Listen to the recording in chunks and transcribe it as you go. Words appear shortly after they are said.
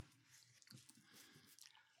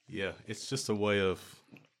Yeah, it's just a way of,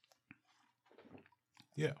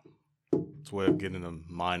 it's a way of getting the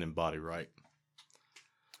mind and body right.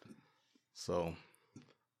 So,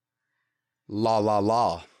 La la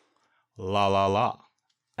la. la la la.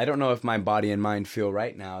 I don't know if my body and mind feel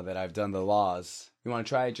right now that I've done the laws. You want to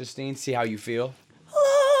try it, Justine? See how you feel?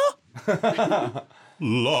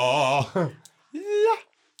 La. Oh,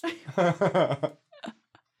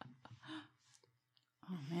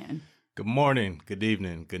 man. Good morning, good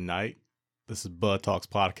evening, good night. This is Bud Talks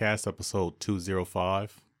Podcast, episode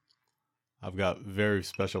 205. I've got very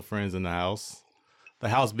special friends in the house. The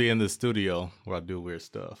house being the studio where I do weird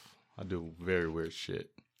stuff. I do very weird shit.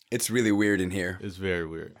 It's really weird in here. It's very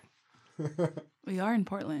weird. We are in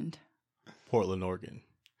Portland. Portland, Oregon.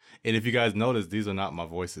 And if you guys notice, these are not my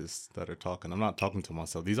voices that are talking. I'm not talking to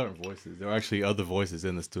myself. These aren't voices. There are actually other voices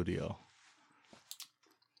in the studio.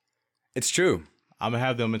 It's true. I'm going to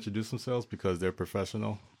have them introduce themselves because they're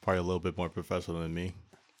professional. Probably a little bit more professional than me.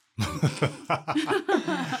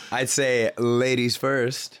 I'd say ladies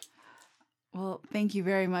first. Well, thank you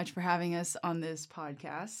very much for having us on this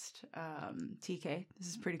podcast. TK, this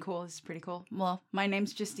is pretty cool. Well, my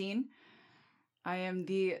name's Justine. I am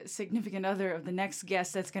the significant other of the next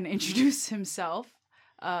guest that's going to introduce himself.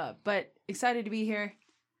 But excited to be here.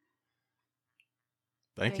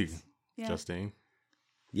 Thank you, Thanks. Yeah. Justine.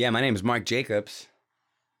 Yeah, my name is Mark Jacobs.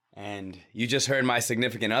 And you just heard my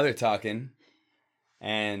significant other talking.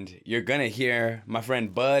 And you're going to hear my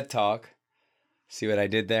friend Bud talk. See what I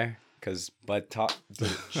did there? Because Bud talk.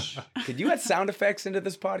 Could you add sound effects into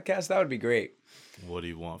this podcast? That would be great. What do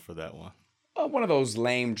you want for that one? One of those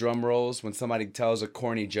lame drum rolls when somebody tells a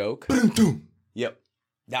corny joke. Yep,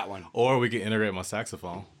 that one. Or we can integrate my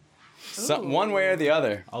saxophone. One way or the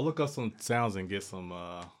other. I'll look up some sounds and get some,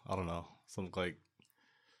 I don't know, some like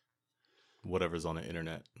whatever's on the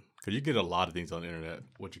internet. Because you get a lot of things on the internet.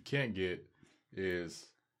 What you can't get is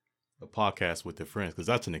a podcast with your friends because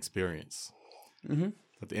that's an experience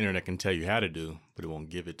that the internet can tell you how to do, but it won't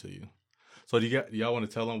give it to you. So do y'all want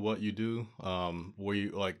to tell them what you do? Where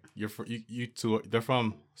you like you two? They're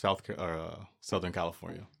from Southern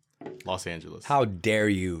California, Los Angeles. How dare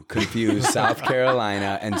you confuse South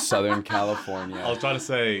Carolina and Southern California? I was trying to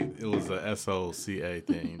say it was a SOCA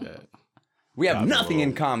thing that We have got me a nothing in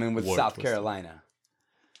little common with word South twisted. Carolina.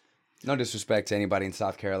 No disrespect to anybody in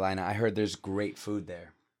South Carolina. I heard there's great food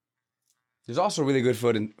there. There's also really good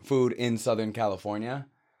food in Southern California.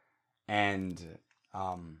 And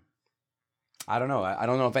I don't know. I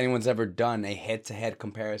don't know if anyone's ever done a head-to-head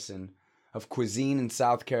comparison of cuisine in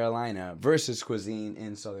South Carolina versus cuisine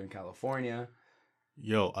in Southern California.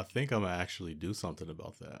 Yo, I think I'm gonna actually do something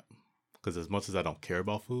about that. Because as much as I don't care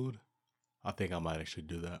about food, I think I might actually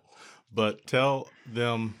do that. But tell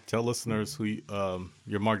listeners who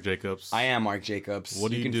you're Mark Jacobs. I am Mark Jacobs.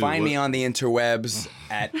 What do you can do? find me What- on the interwebs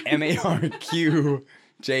at MARQ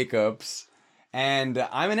Jacobs. And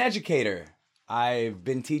I'm an educator. I've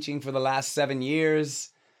been teaching for the last 7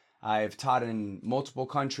 years. I've taught in multiple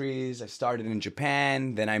countries. I started in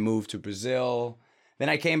Japan, then I moved to Brazil. Then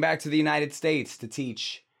I came back to the United States to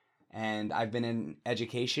teach. And I've been in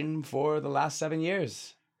education for the last 7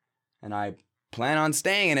 years. And I plan on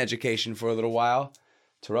staying in education for a little while.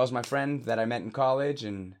 Terrell's my friend that I met in college,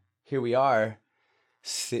 and here we are,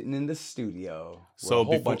 sitting in the studio where So a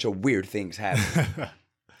whole before- bunch of weird things happen.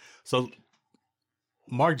 So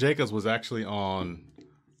Mark Jacobs was actually on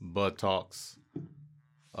Bud Talks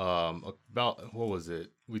about, what was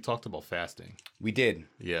it? We talked about fasting. We did.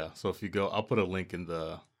 Yeah. So if you go, I'll put a link on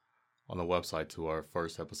the website to our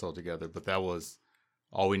first episode together. But that was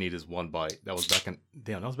All We Need Is One Bite. That was back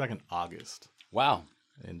in August. Wow.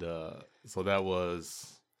 And so that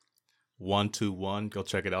was 121. Go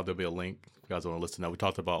check it out. There'll be a link if you guys want to listen. Now we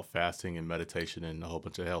talked about fasting and meditation and a whole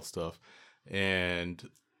bunch of health stuff. And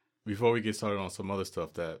before we get started on some other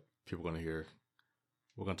stuff that people are going to hear,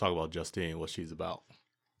 we're going to talk about Justine, what she's about.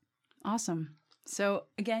 Awesome. So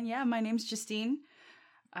again, my name's Justine.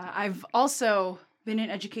 I've also been in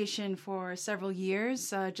education for several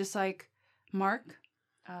years, just like Mark.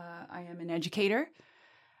 I am an educator.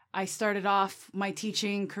 I started off my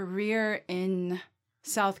teaching career in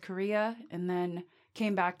South Korea and then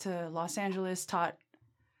came back to Los Angeles, taught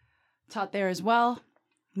there as well,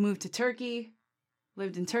 moved to Turkey,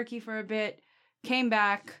 lived in Turkey for a bit, came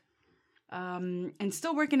back, and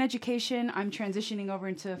still work in education. I'm transitioning over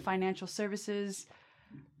into financial services.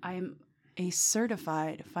 I'm a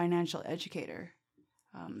certified financial educator.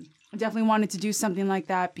 I definitely wanted to do something like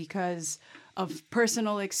that because of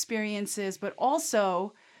personal experiences, but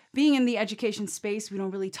also being in the education space, we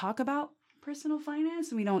don't really talk about personal finance,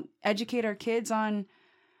 and we don't educate our kids on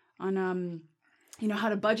how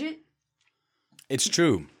to budget. It's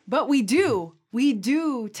true. But we do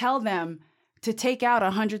tell them to take out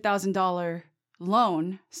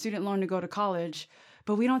 $100,000 student loan to go to college,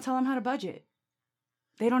 but we don't tell them how to budget.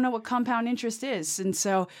 They don't know what compound interest is. And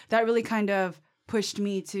so that really kind of pushed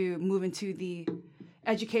me to move into the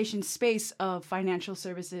education space of financial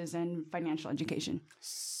services and financial education.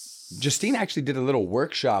 Justine actually did a little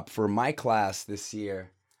workshop for my class this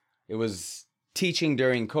year. It was teaching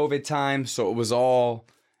during COVID time, so it was all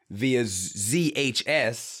via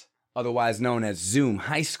ZHS, otherwise known as Zoom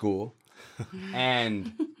High School.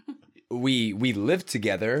 And we live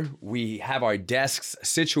together. We have our desks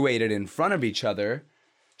situated in front of each other.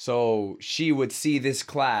 So she would see this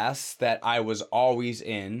class that I was always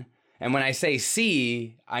in. And when I say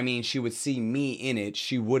see, I mean she would see me in it.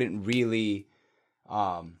 She wouldn't really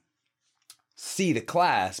see the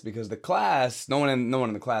class, because the class, no one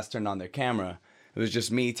in the class turned on their camera. It was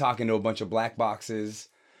just me talking to a bunch of black boxes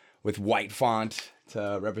with white font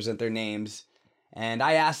to represent their names. And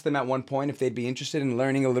I asked them at one point if they'd be interested in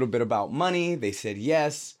learning a little bit about money. They said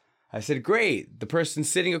yes. I said, great. The person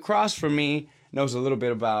sitting across from me knows a little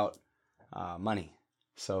bit about money.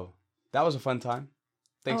 So that was a fun time.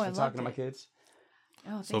 Thanks for talking to my kids.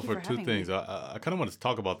 Oh, so for two things, I kind of want to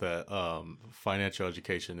talk about that financial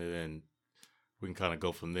education, and then we can kind of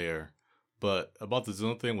go from there. But about the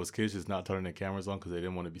Zoom thing, was kids just not turning their cameras on because they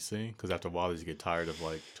didn't want to be seen? Because after a while, they just get tired of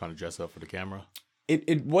like trying to dress up for the camera?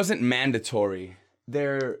 It wasn't mandatory.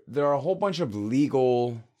 There are a whole bunch of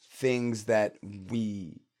legal things that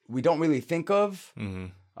we don't really think of.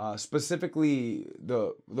 Mm-hmm. Specifically,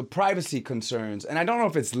 the privacy concerns. And I don't know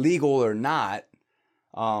if it's legal or not.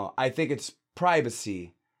 I think it's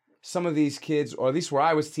privacy. Some of these kids, or at least where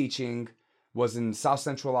I was teaching, was in South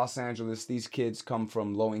Central Los Angeles. These kids come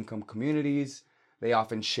from low-income communities. They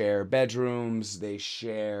often share bedrooms. They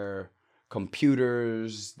share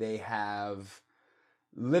computers. They have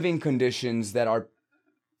living conditions that are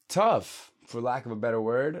tough, for lack of a better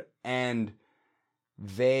word. And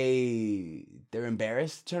they're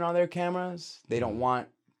embarrassed to turn on their cameras. They don't want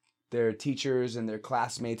their teachers and their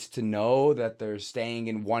classmates to know that they're staying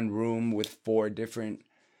in one room with 4 different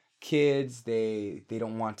kids. They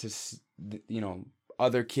don't want to,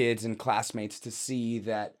 other kids and classmates to see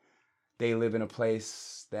that they live in a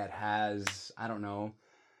place that has, I don't know,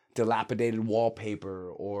 dilapidated wallpaper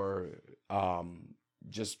or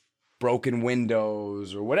just broken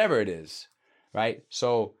windows or whatever it is, right?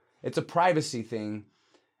 So it's a privacy thing,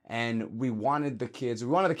 and we wanted the kids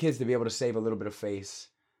to be able to save a little bit of face.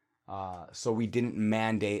 So we didn't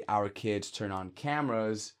mandate our kids turn on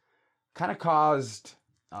cameras. Kind of caused,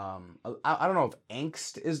 I don't know if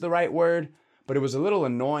angst is the right word, but it was a little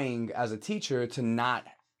annoying as a teacher to not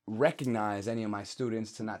recognize any of my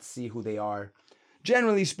students, to not see who they are.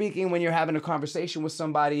 Generally speaking, when you're having a conversation with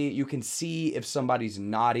somebody, you can see if somebody's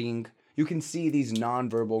nodding. You can see these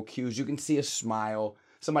nonverbal cues. You can see a smile.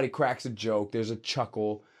 Somebody cracks a joke. There's a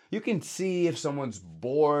chuckle. You can see if someone's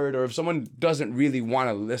bored or if someone doesn't really want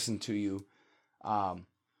to listen to you.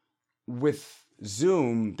 With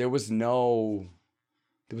Zoom, there was no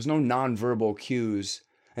nonverbal cues.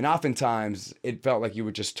 And oftentimes, it felt like you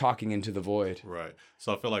were just talking into the void. Right.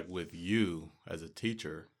 So I feel like with you as a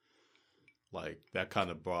teacher, like that kind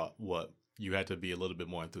of brought what you had to be a little bit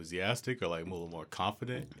more enthusiastic or like a little more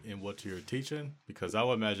confident in what you're teaching. Because I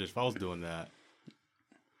would imagine if I was doing that,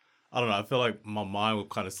 I don't know, I feel like my mind would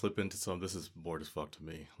kind of slip into some, this is bored as fuck to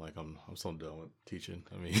me. Like I'm so done with teaching.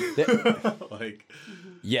 I mean, like,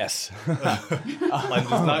 yes. Like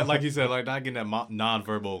just not, like you said, like not getting that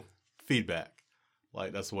nonverbal feedback.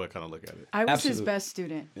 Like that's the way I kind of look at it. I was his best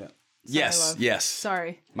student. Yeah. Sorry, Yes.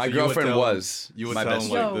 Sorry. My girlfriend was. You would my tell best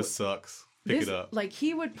him like, Yo, this sucks. Pick it up. Like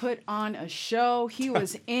he would put on a show. He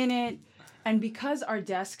was in it. And because our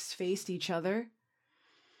desks faced each other,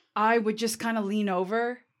 I would just kind of lean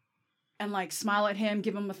over and like smile at him,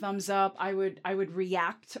 give him a thumbs up. I would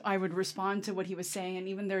react. I would respond to what he was saying. And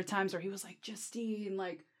even there are times where he was like, Justine,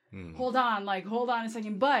 like, hold on a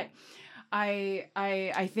second. But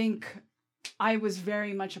I think I was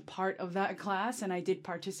very much a part of that class, and I did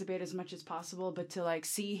participate as much as possible. But to like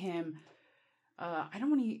see him, I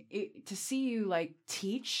don't want to see you like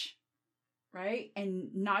teach, right,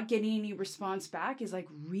 and not getting any response back is like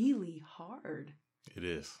really hard. It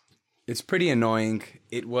is. It's pretty annoying.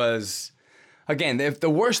 It was, again, if the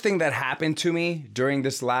worst thing that happened to me during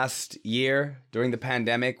this last year, during the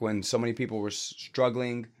pandemic, when so many people were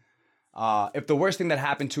struggling, if the worst thing that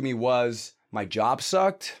happened to me was my job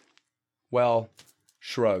sucked, well,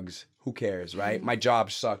 shrugs. Who cares, right? My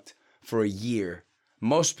job sucked for a year.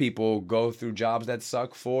 Most people go through jobs that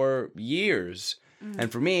suck for years.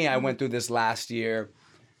 And for me, I went through this last year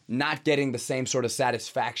not getting the same sort of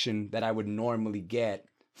satisfaction that I would normally get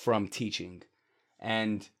from teaching.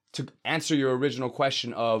 And to answer your original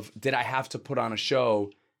question of, did I have to put on a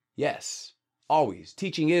show? Yes, always.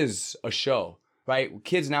 Teaching is a show, right?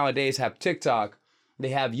 Kids nowadays have TikTok, they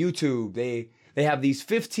have YouTube, they have these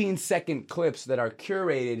 15-second clips that are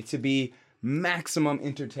curated to be maximum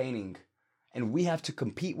entertaining. And we have to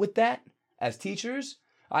compete with that as teachers.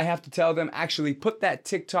 I have to tell them, actually put that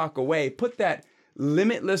TikTok away, put that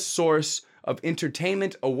limitless source of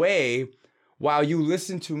entertainment away while you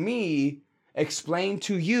listen to me explain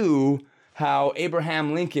to you how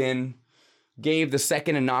Abraham Lincoln gave the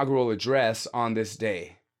second inaugural address on this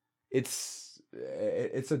day. It's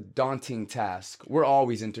a daunting task. We're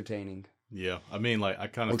always entertaining. Yeah, I mean, like I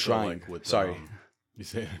kind of feel trying. like with Sorry. You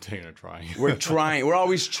say entertain or trying. We're trying. We're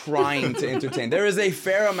always trying to entertain. There is a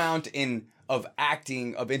fair amount of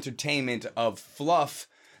acting, of entertainment, of fluff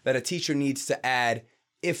that a teacher needs to add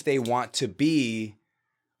if they want to be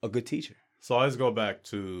a good teacher. So I always go back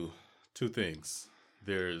to two things.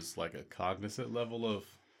 There's like a cognizant level of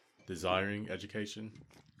desiring education,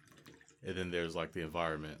 and then there's like the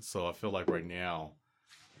environment. So I feel like right now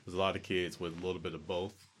there's a lot of kids with a little bit of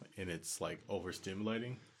both, and it's like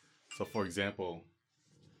overstimulating. So for example,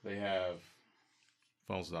 they have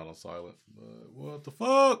phone's not on silent, but what the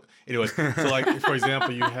fuck? Anyways, so like for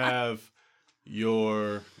example, you have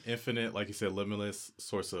your infinite, like you said, limitless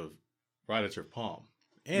source of right at your palm,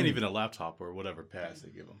 and even a laptop or whatever pads they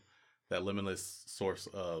give them. That limitless source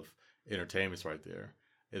of entertainment's right there.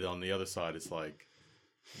 And on the other side, it's like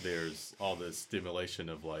there's all this stimulation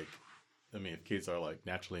of like, I mean, if kids are like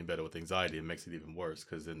naturally embedded with anxiety, it makes it even worse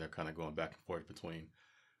because then they're kind of going back and forth between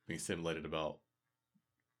being stimulated about,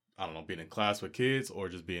 I don't know, being in class with kids or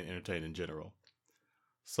just being entertained in general.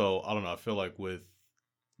 So I don't know. I feel like with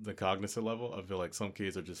the cognizant level, I feel like some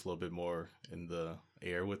kids are just a little bit more in the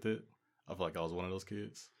air with it. I feel like I was one of those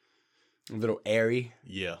kids. A little airy.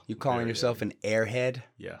 Yeah. You calling yourself an airhead?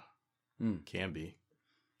 Yeah. Can be.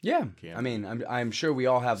 Yeah. Can I mean, I'm sure we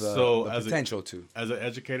all have the potential to. As an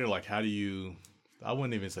educator, like how do you, I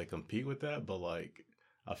wouldn't even say compete with that, but like,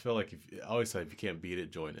 I feel like I always say if you can't beat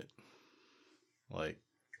it, join it. Like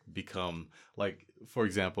become, like, for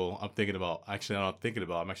example, I'm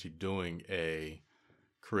actually doing a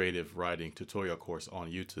creative writing tutorial course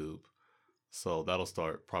on YouTube. So that'll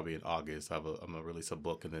start probably in August. I'm gonna release a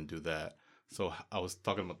book and then do that. So I was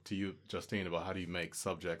talking to you, Justine, about how do you make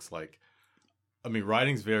subjects like, I mean,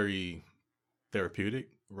 writing's very therapeutic.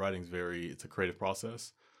 It's a creative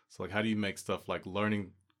process. So like, how do you make stuff like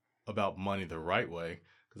learning about money the right way?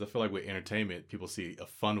 Because I feel like with entertainment, people see a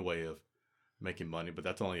fun way of making money, but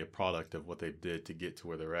that's only a product of what they did to get to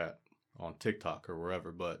where they're at on TikTok or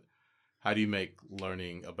wherever. But how do you make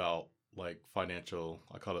learning about like financial,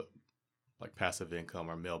 I call it like passive income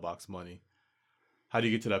or mailbox money? How do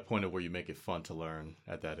you get to that point of where you make it fun to learn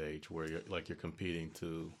at that age where you're competing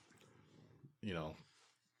to,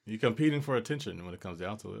 you're competing for attention when it comes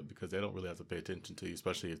down to it because they don't really have to pay attention to you,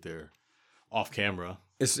 especially if they're off camera.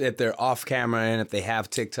 If they're off camera and if they have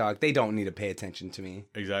TikTok, they don't need to pay attention to me.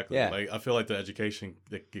 Exactly. Yeah. Like I feel like the education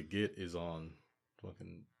they could get is on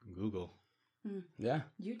fucking Google. Yeah.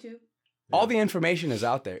 YouTube. All the information is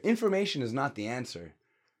out there. Information is not the answer,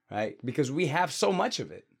 right? Because we have so much of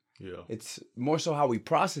it. Yeah. It's more so how we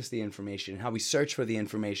process the information, how we search for the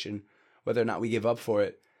information, whether or not we give up for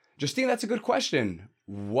it. Justine, that's a good question.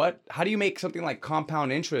 How do you make something like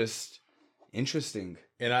compound interest interesting?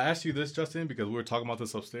 And I asked you this, Justin, because we were talking about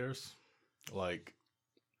this upstairs. Like,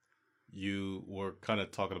 you were kind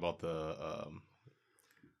of talking about the,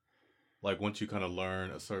 like, once you kind of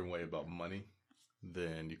learn a certain way about money,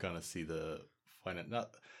 then you kind of see the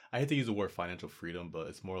I hate to use the word financial freedom, but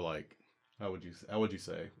it's more like, how would you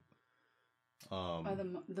say?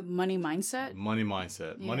 The money mindset. Money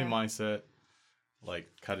mindset. Yeah. Money mindset, like,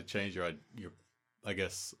 kind of change your, I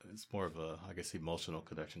guess it's more of a, emotional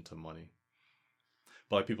connection to money.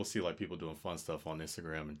 But like people see like people doing fun stuff on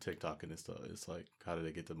Instagram and TikTok and stuff. It's like, how do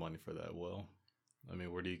they get the money for that? Well, I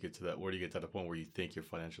mean, where do you get to that? Where do you get to the point where you think you're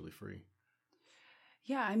financially free?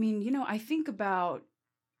 Yeah, I mean, I think about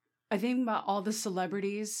all the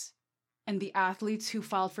celebrities and the athletes who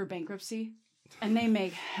filed for bankruptcy and they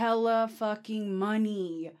make hella fucking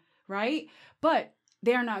money, right? But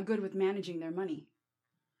they are not good with managing their money.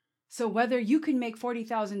 So whether you can make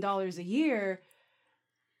 $40,000 a year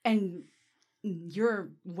and you're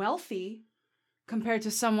wealthy compared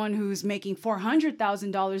to someone who's making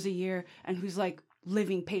 $400,000 a year and who's like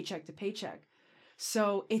living paycheck to paycheck.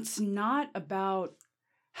 So it's not about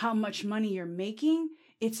how much money you're making.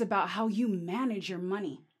 It's about how you manage your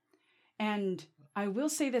money. And I will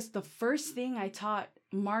say this. The first thing I taught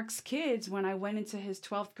Mark's kids when I went into his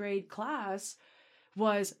 12th grade class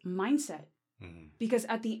was mindset. Because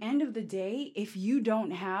at the end of the day, if you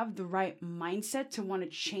don't have the right mindset to want to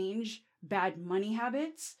change bad money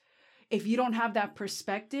habits, if you don't have that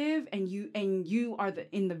perspective and you are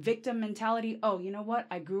in the victim mentality, oh, you know what?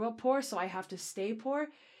 I grew up poor, so I have to stay poor.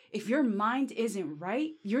 If your mind isn't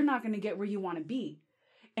right, you're not going to get where you want to be.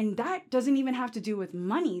 And that doesn't even have to do with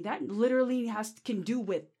money. That literally can do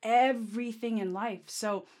with everything in life.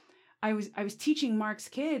 So I was teaching Mark's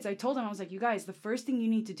kids. I told them, I was like, you guys, the first thing you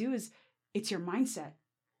need to do is it's your mindset.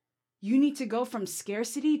 You need to go from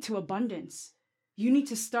scarcity to abundance. You need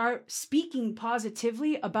to start speaking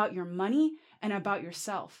positively about your money and about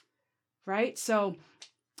yourself, right? So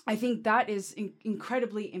I think that is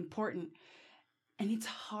incredibly important. And it's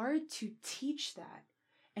hard to teach that.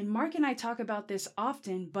 And Mark and I talk about this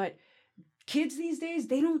often, but kids these days,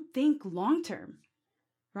 they don't think long-term,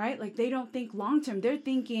 right? Like they don't think long-term. They're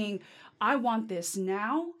thinking, I want this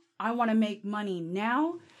now. I want to make money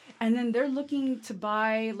now. And then they're looking to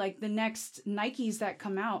buy like the next Nikes that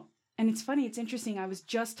come out. And it's funny, it's interesting. I was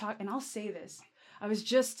just talking, and I'll say this. I was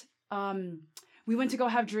just, we went to go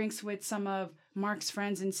have drinks with some of Mark's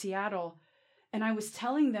friends in Seattle. And I was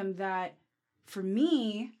telling them that for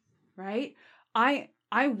me, right, I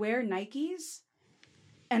wear Nikes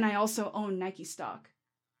and I also own Nike stock.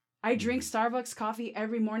 I drink Starbucks coffee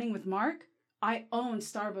every morning with Mark. I own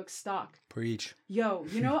Starbucks stock. Preach. Yo,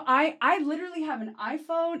 you know, I literally have an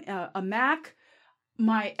iPhone, a Mac.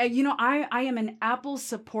 I am an Apple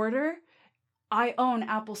supporter. I own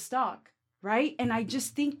Apple stock, right? And I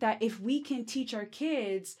just think that if we can teach our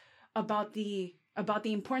kids about the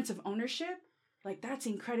importance of ownership, like that's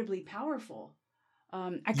incredibly powerful.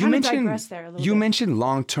 I kind of digress there a little bit. You mentioned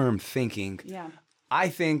long-term thinking. Yeah. I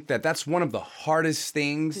think that's one of the hardest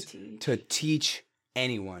things to teach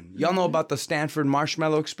anyone. Y'all know about the Stanford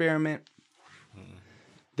marshmallow experiment?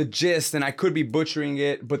 The gist, and I could be butchering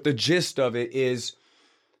it, but the gist of it is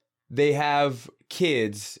they have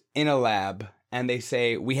kids in a lab and they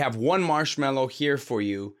say, we have one marshmallow here for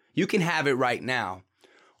you. You can have it right now.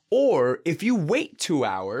 Or if you wait 2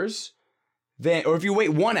 hours, or if you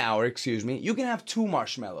wait 1 hour, you can have 2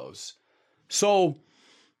 marshmallows. So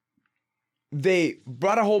they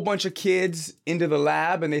brought a whole bunch of kids into the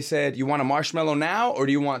lab and they said, you want a marshmallow now or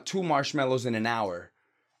do you want 2 marshmallows in an hour?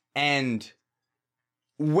 And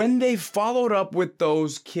when they followed up with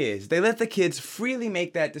those kids, they let the kids freely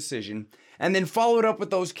make that decision and then followed up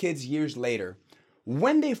with those kids years later.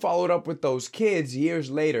 When they followed up with those kids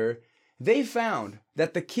years later, they found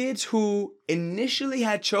that the kids who initially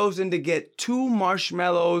had chosen to get 2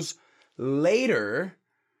 marshmallows later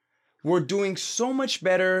were doing so much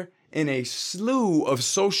better in a slew of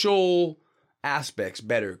social aspects.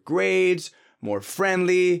 Better grades, more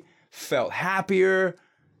friendly, felt happier,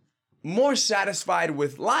 more satisfied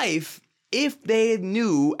with life if they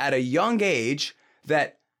knew at a young age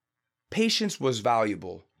that patience was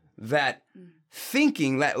valuable, that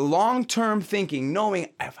thinking, that long-term thinking, knowing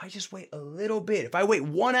if I just wait a little bit, if I wait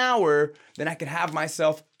 1 hour, then I could have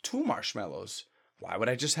myself 2 marshmallows. Why would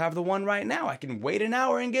I just have the one right now? I can wait an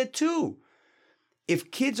hour and get 2.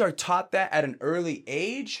 If kids are taught that at an early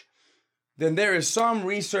age, then there is some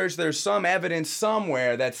research, there's some evidence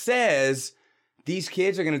somewhere that says these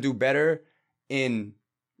kids are going to do better in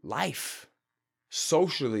life,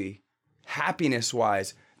 socially,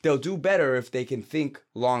 happiness-wise. They'll do better if they can think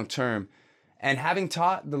long-term. And having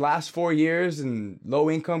taught the last 4 years in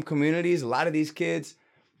low-income communities, a lot of these kids,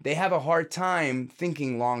 they have a hard time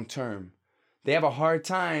thinking long-term. They have a hard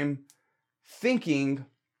time thinking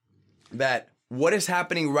that what is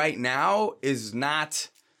happening right now is not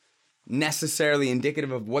necessarily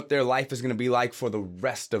indicative of what their life is going to be like for the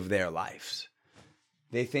rest of their lives.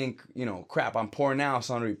 They think, crap, I'm poor now,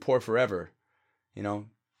 so I'm going to be poor forever.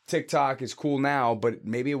 TikTok is cool now, but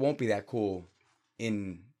maybe it won't be that cool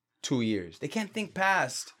in 2 years. They can't think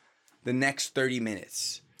past the next 30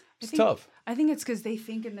 minutes. It's tough. I think it's because they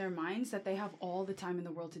think in their minds that they have all the time in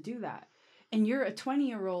the world to do that. And you're a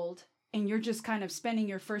 20-year-old and you're just kind of spending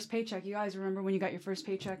your first paycheck. You guys remember when you got your first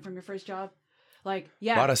paycheck from your first job? Like,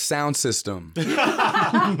 yeah. Bought a sound system. You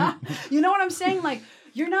know what I'm saying? Like,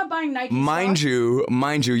 you're not buying Nike stock.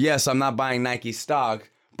 Mind you, yes, I'm not buying Nike stock,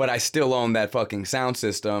 but I still own that fucking sound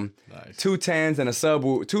system. Nice. 2 10s and a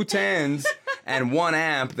subwoofer, 2 10s and 1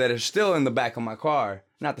 amp that are still in the back of my car.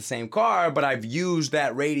 Not the same car, but I've used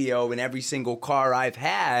that radio in every single car I've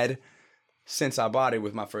had since I bought it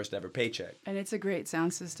with my first ever paycheck. And it's a great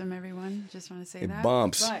sound system, everyone. Just want to say that. It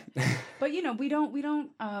bumps. But we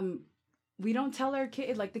don't we don't tell our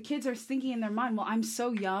kid, like the kids are thinking in their mind, well, I'm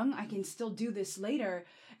so young, I can still do this later.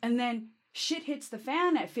 And then shit hits the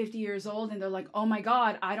fan at 50 years old and they're like, oh my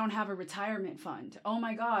God, I don't have a retirement fund. Oh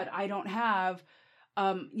my God, I don't have,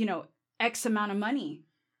 X amount of money.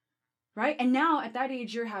 Right. And now at that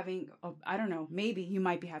age, you're having, I don't know, maybe you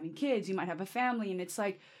might be having kids, you might have a family. And it's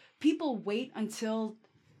like people wait until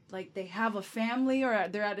like they have a family or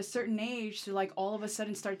they're at a certain age to like all of a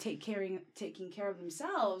sudden start taking care of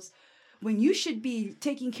themselves, when you should be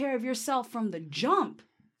taking care of yourself from the jump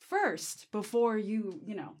first before you.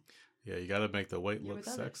 Yeah, you got to make the weight look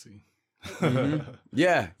sexy. Mm-hmm.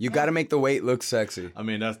 Yeah, you got to make the weight look sexy. I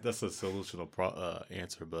mean, that's a solutional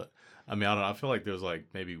answer, but I mean, I don't know. I feel like there's like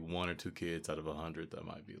maybe 1 or 2 kids out of 100 that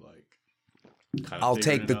might be like. I'll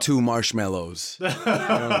take the 2 marshmallows.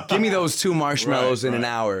 Give me those 2 marshmallows in an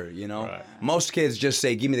hour, Right. Most kids just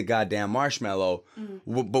say, give me the goddamn marshmallow.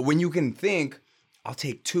 But when you can think, I'll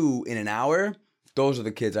take 2 in an hour, those are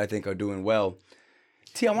the kids I think are doing well.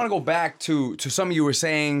 T, I want to go back to something you were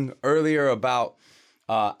saying earlier about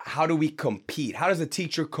how do we compete? How does a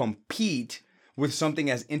teacher compete with something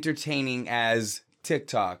as entertaining as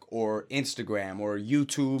TikTok or Instagram or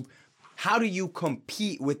YouTube? How do you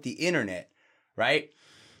compete with the internet? Right?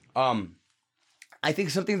 I think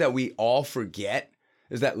something that we all forget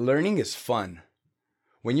is that learning is fun.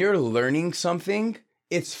 When you're learning something,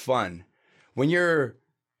 it's fun. When you're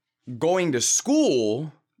going to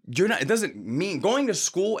school, it doesn't mean going to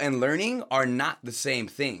school and learning are not the same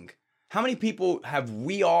thing. How many people have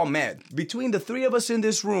we all met? Between the 3 of us in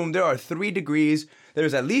this room, there are 3 degrees.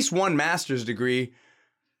 There's at least 1 master's degree.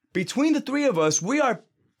 Between the 3 of us, we are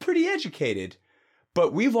pretty educated.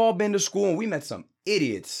 But we've all been to school and we met some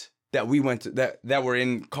idiots that we went to that were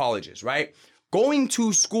in colleges, right? Going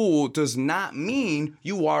to school does not mean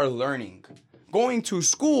you are learning. Going to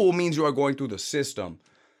school means you are going through the system.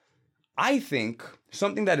 I think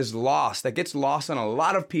something that is lost, that gets lost on a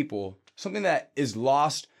lot of people, something that is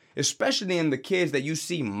lost, especially in the kids that you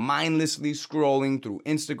see mindlessly scrolling through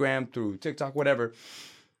Instagram, through TikTok, whatever.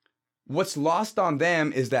 What's lost on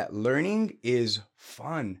them is that learning is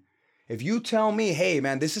fun. If you tell me, hey,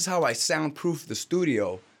 man, this is how I soundproof the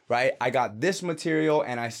studio, right? I got this material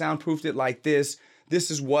and I soundproofed it like this.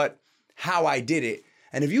 This is how I did it.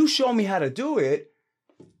 And if you show me how to do it,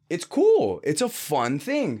 it's cool. It's a fun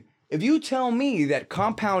thing. If you tell me that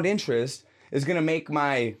compound interest is going to make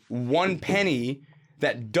my 1 penny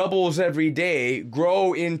that doubles every day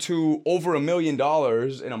grow into over $1 million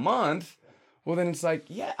in a month, well, then it's like,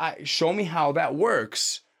 yeah, show me how that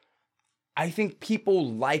works. I think people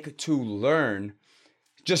like to learn.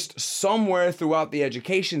 Just somewhere throughout the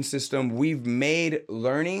education system, we've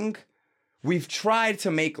tried to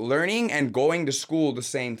make learning and going to school the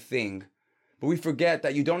same thing. But we forget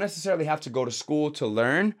that you don't necessarily have to go to school to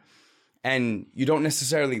learn, and you don't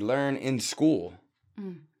necessarily learn in school.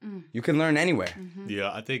 You can learn anywhere. Mm-hmm.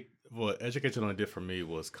 Yeah, I think what education only did for me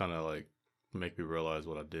was kind of like make me realize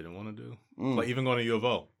what I didn't want to do. Like even going to U of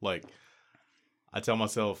O, like I tell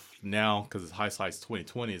myself now, because it's hindsight's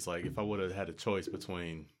 2020, it's like if I would have had a choice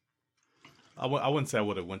between, I wouldn't say I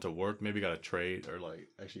would have went to work, maybe got a trade or like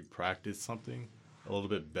actually practice something a little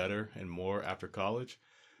bit better and more after college,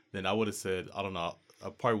 then I would have said, I don't know, I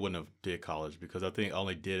probably wouldn't have did college because I think I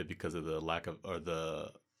only did it because of the lack of, or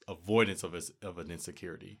the avoidance of an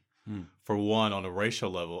insecurity. For one, on a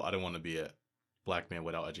racial level, I didn't want to be a black man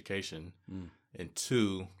without education. And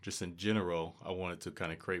 2, just in general, I wanted to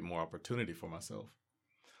kind of create more opportunity for myself.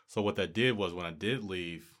 So what that did was when I did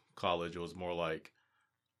leave college, it was more like,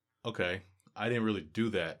 okay, I didn't really do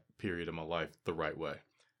that period of my life the right way.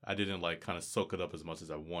 I didn't like kind of soak it up as much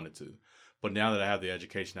as I wanted to. But now that I have the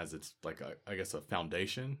education as it's like, I guess, a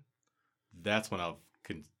foundation, that's when I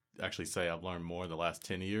can actually say I've learned more in the last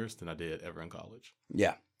 10 years than I did ever in college.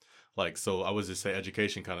 Yeah. Like, so I would just say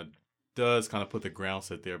education kind of does kind of put the ground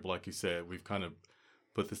set there. But like you said, we've kind of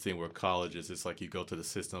put this thing where college is, it's like you go to the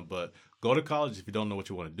system, but go to college if you don't know what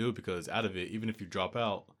you want to do, because out of it, even if you drop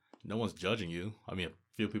out, no one's judging you. I mean, a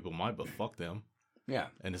few people might, but fuck them. Yeah.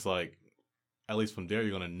 And it's like, at least from there,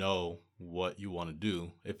 you're going to know what you want to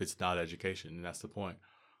do if it's not education. And that's the point.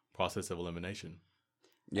 Process of elimination.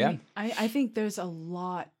 Yeah. I think there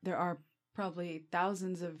are probably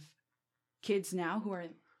thousands of kids now who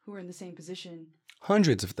are in the same position.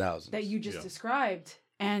 Hundreds of thousands. That you just described.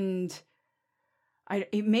 And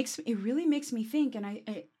it really makes me think. And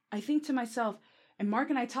I think to myself, and Mark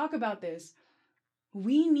and I talk about this,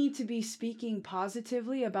 we need to be speaking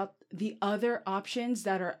positively about the other options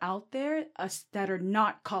that are out there that are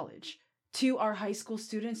not college, to our high school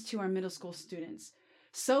students, to our middle school students.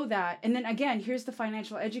 So that, and then again, here's the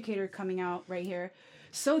financial educator coming out right here.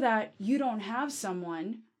 so that you don't have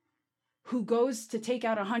someone who goes to take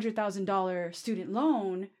out $100,000 student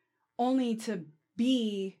loan only to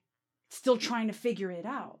be still trying to figure it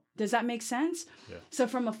out. Does that make sense? Yeah. So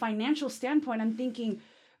from a financial standpoint, I'm thinking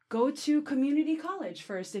go to community college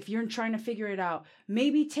first if you're trying to figure it out.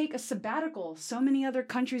 Maybe take a sabbatical. So many other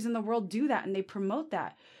countries in the world do that and they promote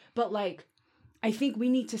that. But like, I think we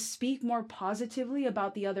need to speak more positively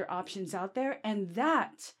about the other options out there, and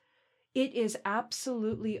that it is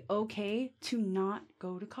absolutely okay to not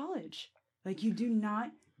go to college. Like, you do not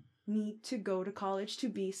need to go to college to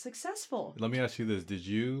be successful. Let me ask you this.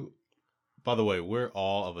 By the way, we're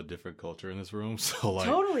all of a different culture in this room. So like,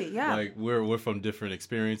 Totally, yeah. Like we're from different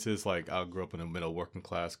experiences. Like I grew up in a middle working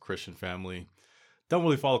class Christian family. Don't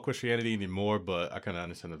really follow Christianity anymore, but I kind of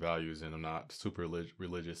understand the values and I'm not super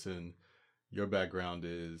religious. And your background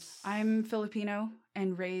is? I'm Filipino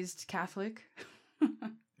and raised Catholic.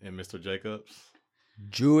 And Mr. Jacobs?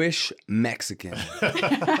 Jewish Mexican.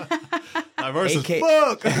 Diverse as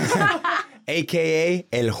fuck. AKA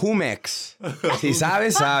El Jumex. Si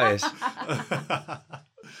sabes, sabes.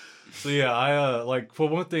 So yeah, I like for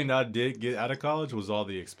one thing that I did get out of college was all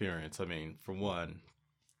the experience. I mean, for one,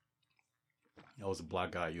 I was a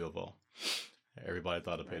black guy at U of O. Everybody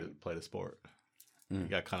thought I played a sport. It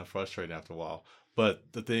got kind of frustrating after a while.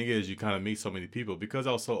 But the thing is, you kind of meet so many people. Because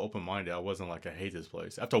I was so open-minded, I wasn't like, I hate this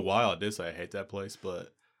place. After a while, I did say I hate that place.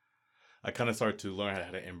 But I kind of started to learn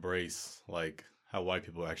how to embrace, like, how white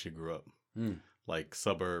people actually grew up. Like,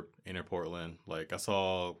 suburb, inner Portland. Like, I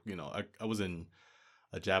saw, I was in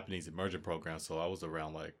a Japanese immersion program. So I was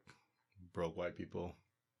around, like, broke white people,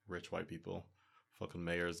 rich white people. Fucking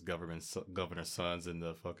mayors, governor's sons in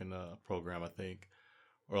the fucking program, I think.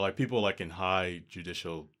 Or like people like in high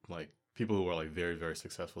judicial, like people who are like very, very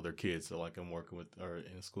successful. Their kids are like I'm working with or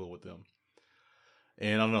in school with them.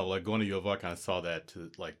 And I don't know, like going to U of I kind of saw that to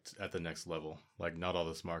like at the next level. Like not all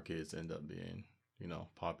the smart kids end up being,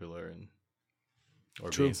 popular or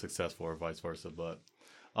being successful or vice versa. But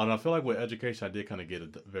I don't know, I feel like with education, I did kind of get a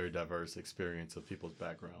very diverse experience of people's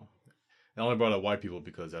background. And I only brought up white people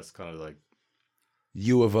because that's kind of like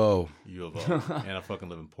U of O. And I fucking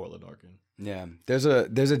live in Portland, Oregon. Yeah, there's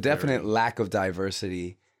a definite lack of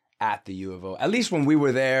diversity at the U of O. At least when we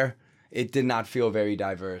were there, it did not feel very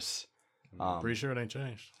diverse. Pretty sure it ain't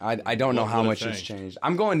changed. I don't know how much it's changed.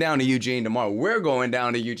 I'm going down to Eugene tomorrow. We're going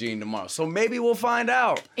down to Eugene tomorrow. So maybe we'll find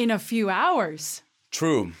out. In a few hours.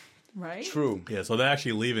 True. Right? True. Yeah, so they're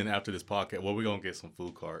actually leaving after this podcast. Well, we're going to get some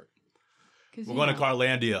food cart. We're going to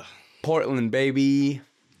Carlandia. Portland, baby.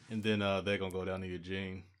 And then they're going to go down to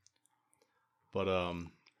Eugene. But,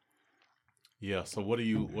 yeah, so what do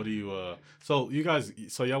you, so you guys,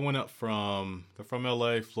 so y'all went up from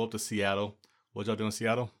LA, flew up to Seattle. What y'all do in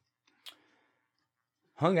Seattle?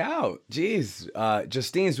 Hung out. Jeez.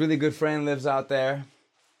 Justine's really good friend lives out there.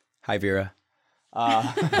 Hi, Vera.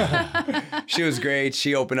 She was great.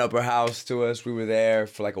 She opened up her house to us. We were there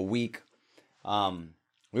for like a week.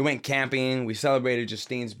 We went camping. We celebrated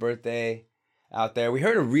Justine's birthday out there. We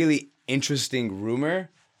heard a really interesting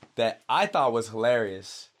rumor that I thought was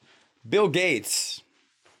hilarious. Bill Gates,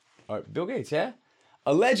 yeah?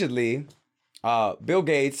 Allegedly, Bill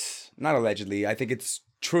Gates, not allegedly, I think it's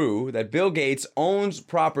true that Bill Gates owns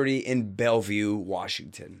property in Bellevue,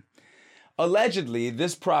 Washington. Allegedly,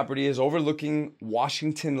 this property is overlooking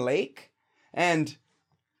Washington Lake, and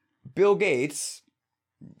Bill Gates,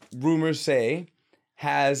 rumors say,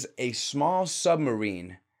 has a small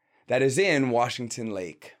submarine that is in Washington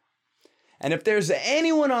Lake. And if there's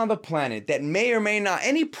anyone on the planet that may or may not,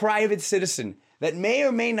 any private citizen that may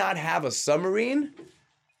or may not have a submarine,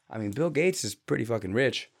 I mean, Bill Gates is pretty fucking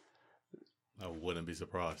rich. I wouldn't be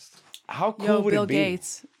surprised. How cool would Bill it be?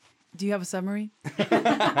 Gates, do you have a submarine?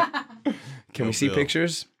 Can we see Bill.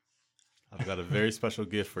 pictures? I've got a very special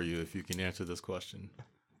gift for you if you can answer this question.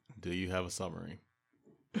 Do you have a submarine?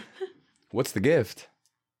 What's the gift?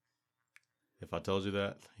 If I told you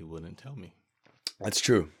that, he wouldn't tell me. That's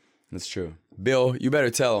true. That's true. Bill, you better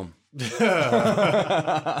tell him.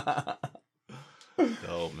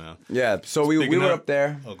 Oh man. Yeah, so we were up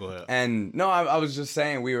there. Oh, go ahead. And no, I was just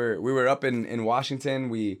saying we were up in Washington.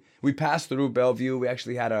 We passed through Bellevue. We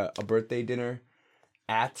actually had a birthday dinner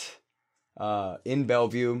in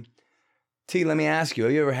Bellevue. T, let me ask you,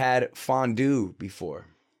 have you ever had fondue before?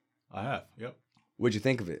 I have. Yep. What'd you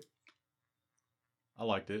think of it? I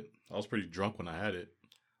liked it. I was pretty drunk when I had it.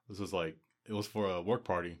 This was like it was for a work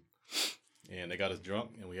party, and they got us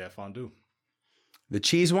drunk, and we had fondue. The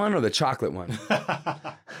cheese one or the chocolate one?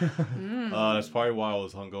 That's probably why I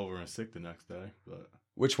was hungover and sick the next day. But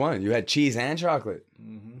Which one? You had cheese and chocolate.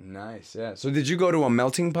 Mm-hmm. Nice, yeah. So did you go to a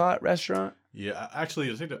melting pot restaurant? Yeah,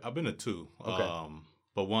 actually, I think I've been to two. Okay.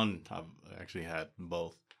 But one I've actually had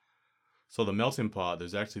both. So the melting pot,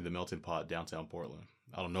 there's actually the melting pot downtown Portland.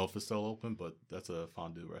 I don't know if it's still open, but that's a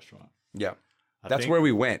fondue restaurant. Yeah. I That's think- where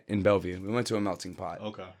we went in Bellevue. We went to a melting pot.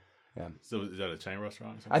 Okay. Yeah. So is that a chain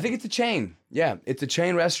restaurant? Or something? I think it's a chain. Yeah, it's a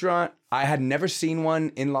chain restaurant. I had never seen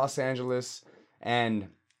one in Los Angeles, and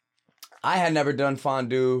I had never done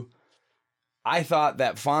fondue. I thought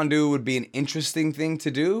that fondue would be an interesting thing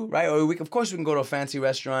to do, right? Or of course, we can go to a fancy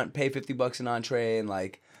restaurant, pay $50 an entree, and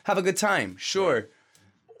like have a good time, sure.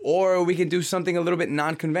 Or we can do something a little bit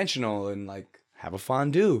non-conventional and like have a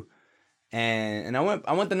fondue. And I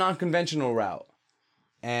went the non-conventional route,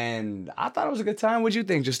 and I thought it was a good time. What'd you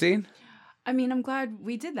think, Justine? I mean, I'm glad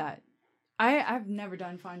we did that. I've never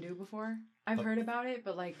done fondue before. I've heard about it,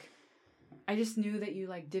 but like, I just knew that you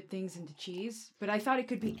like dip things into cheese. But I thought it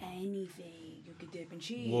could be anything you could dip in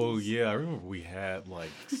cheese. Well, yeah, I remember we had like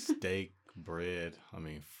steak, bread. I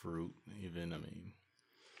mean, fruit, even. I mean,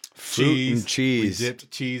 Fruit and cheese. We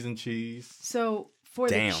dipped cheese and cheese. So for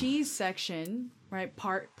Damn. the cheese section, right,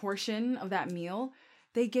 portion of that meal,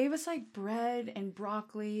 they gave us like bread and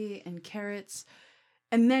broccoli and carrots.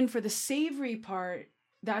 And then for the savory part,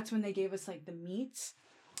 that's when they gave us like the meats.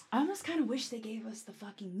 I almost kind of wish they gave us the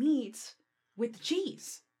fucking meats with the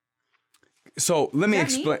cheese. So let me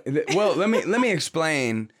Is that explain. Well, let me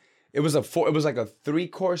explain. It was like a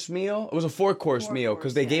 3-course meal. It was a 4-course meal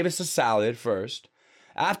because they gave us a salad first.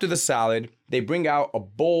 After the salad, they bring out a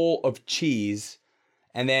bowl of cheese,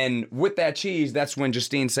 and then with that cheese, that's when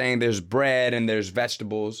Justine's saying there's bread and there's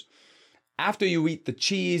vegetables. After you eat the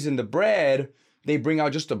cheese and the bread, they bring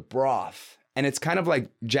out just a broth, and it's kind of like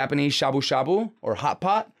Japanese shabu shabu or hot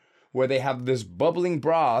pot, where they have this bubbling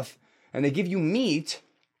broth, and they give you meat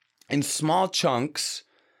in small chunks,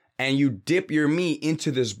 and you dip your meat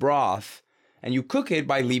into this broth, and you cook it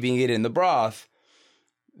by leaving it in the broth.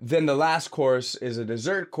 Then the last course is a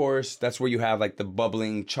dessert course. That's where you have like the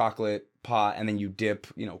bubbling chocolate pot, and then you dip,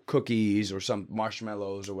 cookies or some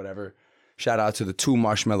marshmallows or whatever. Shout out to the 2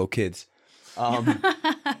 marshmallow kids.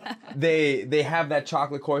 They have that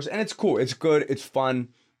chocolate course, and it's cool. It's good. It's fun.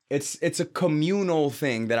 It's a communal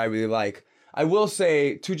thing that I really like. I will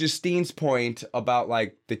say, to Justine's point about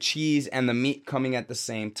like the cheese and the meat coming at the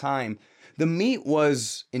same time, the meat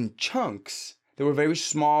was in chunks. They were very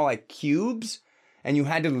small, like cubes, and you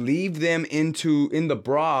had to leave them in the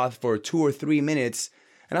broth for 2 or 3 minutes.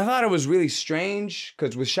 And I thought it was really strange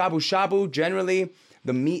because with shabu shabu, generally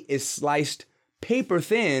the meat is sliced paper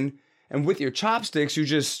thin, and with your chopsticks,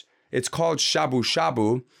 it's called shabu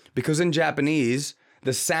shabu because in Japanese,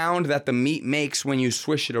 the sound that the meat makes when you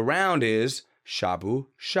swish it around is shabu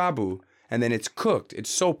shabu. And then it's cooked. It's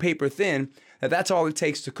so paper thin that's all it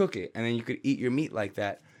takes to cook it. And then you could eat your meat like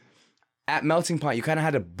that. At Melting Pot, you kind of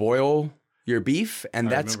had to boil your beef, and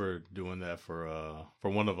I that's remember doing that for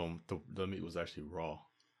one of them. The meat was actually raw.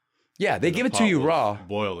 yeah. They The give it to pot you was raw,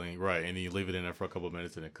 boiling, right? And then you leave it in there for a couple of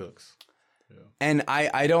minutes, and it cooks. and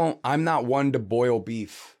I'm not one to boil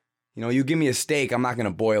beef. You give me a steak, I'm not gonna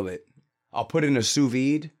boil it. I'll put it in a sous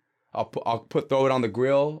vide. Throw it on the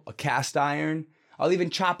grill, a cast iron. I'll even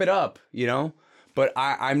chop it up, But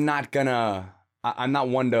I'm not gonna. I'm not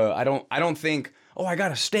one to. I don't think. Oh, I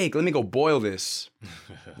got a steak. Let me go boil this.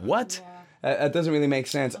 What? Yeah. That doesn't really make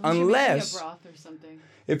sense. Unless you're making Unless a broth or something.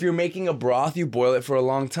 if you're making a broth, you boil it for a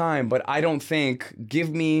long time. But I don't think. Give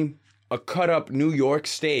me a cut up New York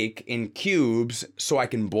steak in cubes so I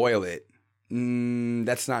can boil it.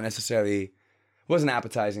 That's not necessarily. Wasn't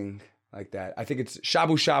appetizing like that. I think it's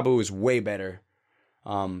shabu shabu is way better.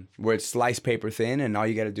 Where it's sliced paper thin, and all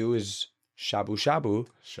you got to do is shabu shabu,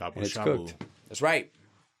 Shabu and it's shabu. cooked. That's right.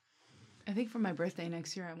 I think for my birthday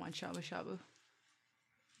next year, I want shabu shabu.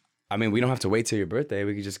 I mean, we don't have to wait till your birthday.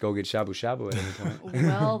 We could just go get shabu shabu at any point.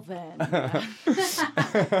 Well then,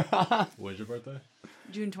 When's your birthday?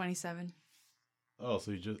 June 27. Oh,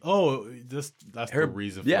 so that's Her- the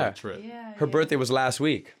reason for yeah. that trip. Yeah. Her birthday was last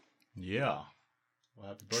week. Yeah. Well,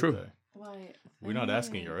 happy True. birthday. Why? We're not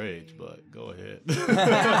asking your age, but go ahead.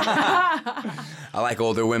 I like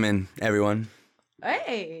older women, everyone.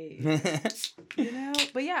 Hey.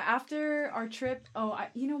 But yeah, after our trip,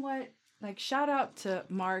 you know what? Like, shout out to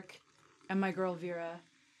Mark and my girl Vera.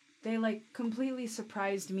 They like completely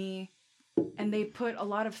surprised me, and they put a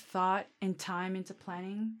lot of thought and time into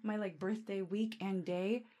planning my like birthday week and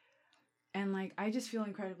day. And like, I just feel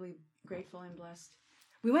incredibly grateful and blessed.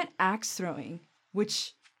 We went axe throwing,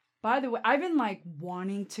 which, by the way, I've been like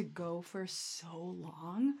wanting to go for so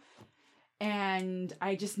long. And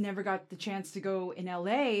I just never got the chance to go in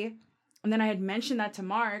LA. And then I had mentioned that to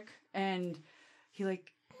Mark, and he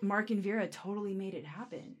like, Mark and Vera totally made it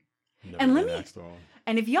happen. Never And let been me- axe throwing.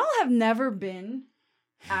 And if y'all have never been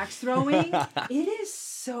axe throwing, it is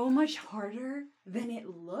so much harder than it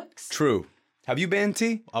looks. True. Have you been,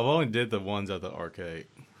 T? I've only did the ones at the arcade.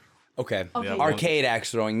 Okay. Okay. Yeah, Arcade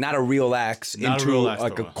axe throwing, not a real axe Not a into real axe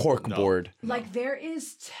like a throwing. cork No. board. Like there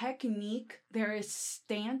is technique, there is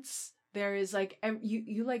stance, there is like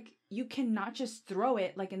you cannot just throw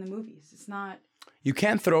it like in the movies. It's not. You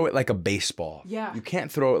can't throw it like a baseball. Yeah. You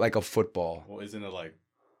can't throw it like a football. Well, isn't it like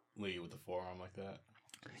lead with the forearm like that?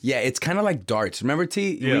 Yeah, it's kind of like darts. Remember,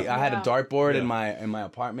 T? Yeah. I had a Yeah. dartboard in Yeah. my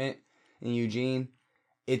apartment in Eugene.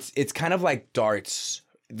 It's kind of like darts.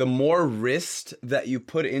 The more wrist that you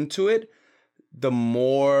put into it, the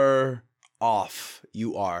more off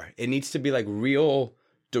you are. It needs to be like real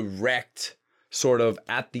direct, sort of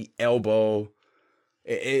at the elbow.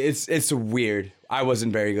 It's weird. I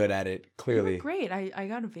wasn't very good at it, You clearly. look great. I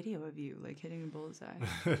got a video of you like hitting a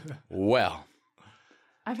bullseye. Well,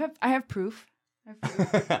 I have proof. I have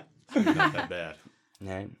proof. Not that bad.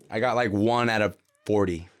 right. I got like 1 out of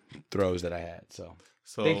 40 throws that I had. So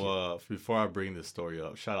Thank So before I bring this story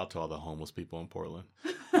up, shout out to all the homeless people in Portland.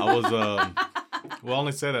 I was well, I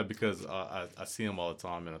only say that because I see them all the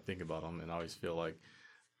time and I think about them, and I always feel like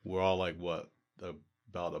we're all like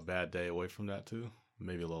about a bad day away from that too.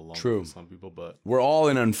 Maybe a little longer True. for some people, but we're all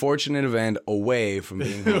an unfortunate event away from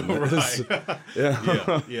being homeless. right.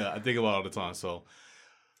 Yeah. yeah, I think about it all the time. So,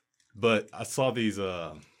 but I saw these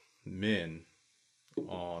men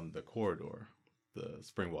on the corridor, the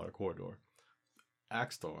Springwater corridor,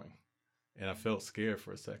 axe throwing, and I felt scared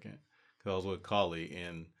for a second because I was with Kali,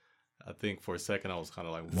 and I think for a second I was kind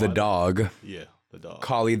of like, The what? dog. Yeah, the dog.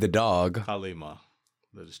 Kali the dog. Kalima,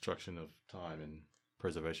 the destruction of time and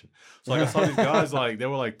preservation. So like I saw these guys like they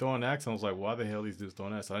were like throwing axe, and I was like, why the hell are these dudes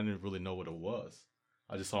throwing axe? I didn't really know what it was.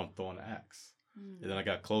 I just saw them throwing axe, and then I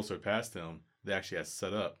got closer past them. They actually had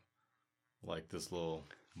set up like this little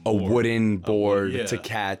A board. wooden board yeah. to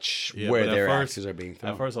catch Yeah, where but at their first- axes are being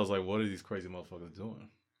thrown. At first, I was like, what are these crazy motherfuckers doing?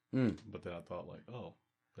 Mm. But then I thought like, oh,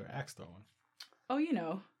 they're axe throwing.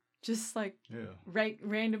 Oh, just like Yeah.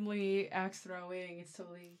 randomly axe throwing. It's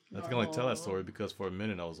totally. I can only tell that normal. story because for a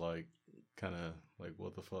minute I was like, kind of like,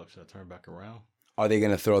 what the fuck? Should I turn back around? Are they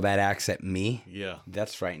going to throw that axe at me? Yeah.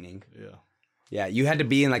 That's frightening. Yeah. Yeah, you had to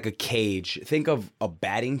be in like a cage. Think of a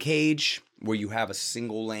batting cage where you have a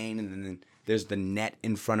single lane and then there's the net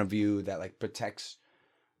in front of you that like protects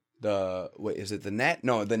is it the net?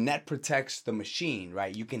 No, the net protects the machine,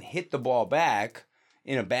 right? You can hit the ball back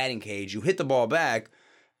in a batting cage. You hit the ball back,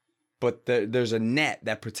 but there's a net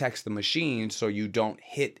that protects the machine so you don't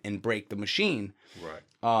hit and break the machine.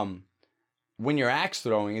 Right. When you're axe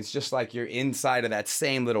throwing, it's just like you're inside of that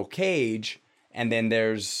same little cage, and then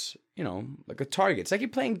there's, like a target. It's like you're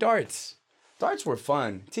playing darts. Darts were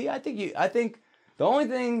fun. T, I think the only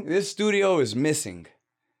thing this studio is missing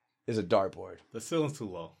is a dartboard. The ceiling's too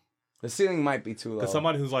low. The ceiling might be too low. Because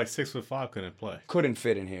somebody who's like 6'5" couldn't play. Couldn't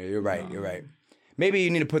fit in here. You're right. You're right. Maybe you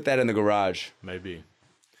need to put that in the garage. Maybe.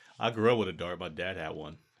 I grew up with a dart. My dad had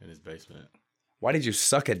one in his basement. Why did you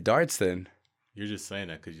suck at darts then? You're just saying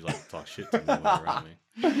that because you like to talk shit to me when you're around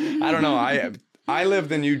me. I don't know. I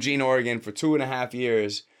lived in Eugene, Oregon for 2.5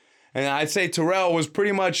 years. And I'd say Terrell was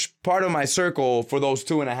pretty much part of my circle for those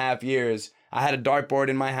 2.5 years. I had a dartboard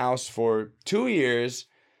in my house for 2 years.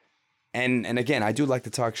 And again, I do like to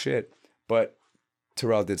talk shit. But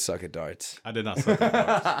Terrell did suck at darts. I did not suck at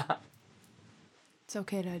darts. It's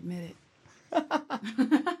okay to admit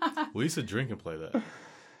it. We used to drink and play that.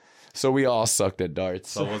 So we all sucked at darts.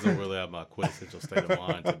 So I wasn't really at my quintessential state of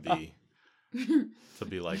mind to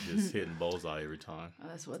be like just hitting bullseye every time.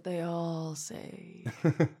 That's what they all say.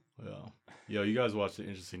 Well, yo, you guys watched an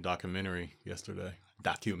interesting documentary yesterday.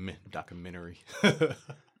 Documentary.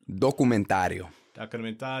 Documentario.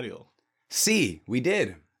 Documentario. See, we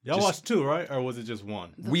did. Y'all watched 2, right? Or was it just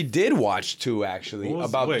 1? We did watch 2, actually,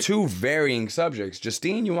 about 2 varying subjects.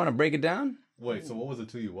 Justine, you want to break it down? Wait, so what was the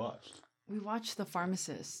 2 you watched? We watched The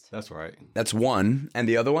Pharmacist. That's right. That's 1. And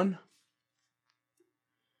the other one?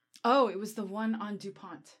 Oh, it was the one on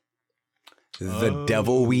DuPont. The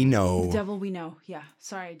Devil We Know. The Devil We Know. Yeah.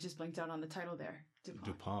 Sorry, I just blinked out on the title there.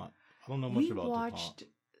 DuPont. I don't know much about watched,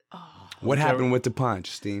 DuPont. What happened with DuPont,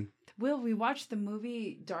 Justine? we watched the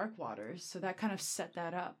movie Dark Waters, so that kind of set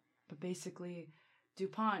that up. But basically,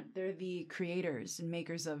 DuPont, they're the creators and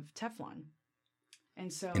makers of Teflon.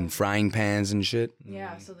 And so... And frying pans and shit?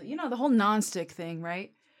 Yeah, so the whole nonstick thing,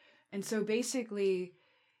 right? And so basically,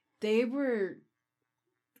 they were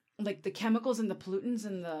the chemicals and the pollutants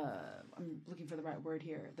and I'm looking for the right word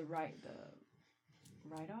here, the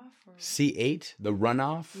write-off or C8, the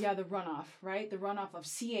runoff. yeah, the runoff, right? The runoff of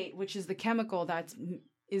C8, which is the chemical that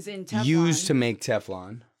is in Teflon. Used to make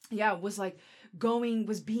Teflon. Yeah, was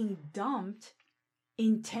being dumped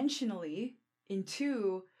intentionally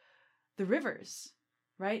into the rivers,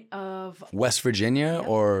 right? Of West Virginia Yep.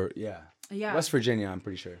 or yeah. West Virginia, I'm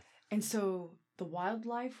pretty sure. And so the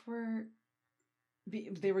wildlife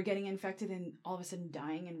they were getting infected and all of a sudden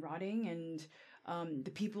dying and rotting, and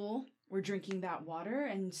the people were drinking that water,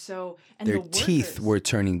 and Their the teeth workers- were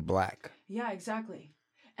turning black. yeah, exactly.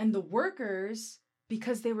 And the workers,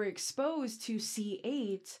 because they were exposed to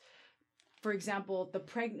C8, for example, the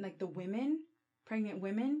pregnant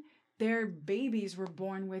women, their babies were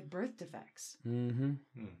born with birth defects, Mm-hmm.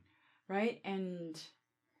 right? And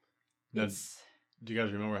Now, it's do you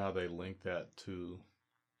guys remember how they linked that to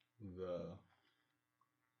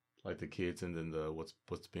the kids and then the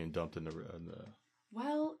what's being dumped in the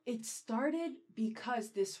well, it started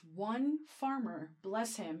because this one farmer,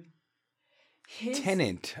 bless him, his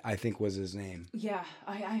Tennant, I think was his name. yeah,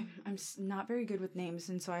 I'm not very good with names,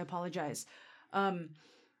 and so I apologize.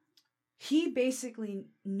 He basically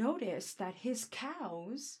noticed that his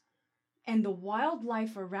cows and the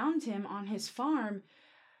wildlife around him on his farm,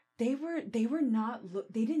 they did not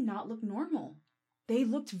look normal. They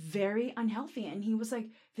looked very unhealthy, and he was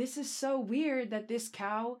like, "This is so weird that this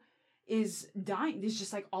cow is dying. This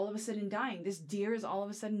just like all of a sudden dying. This deer is all of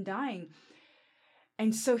a sudden dying."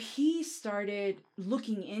 And so he started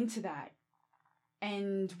looking into that.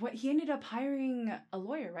 And he ended up hiring a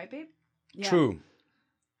lawyer, right, babe? Yeah. True.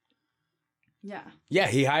 Yeah. Yeah,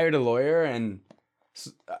 he hired a lawyer, and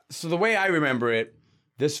so the way I remember it,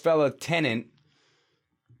 this fella Tennant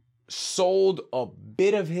sold a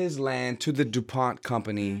bit of his land to the DuPont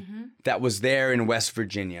company that was there in West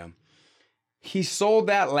Virginia. He sold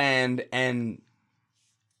that land, and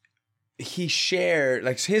he shared,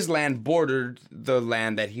 like, his land bordered the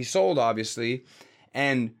land that he sold, obviously,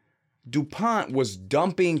 and DuPont was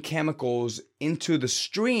dumping chemicals into the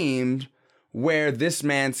streams where this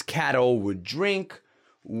man's cattle would drink,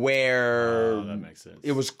 where that makes sense.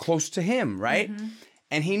 it was close to him, right?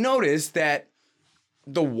 And he noticed that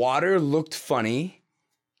the water looked funny.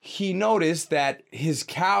 He noticed that his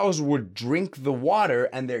cows would drink the water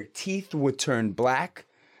and their teeth would turn black.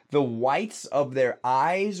 The whites of their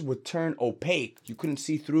eyes would turn opaque. You couldn't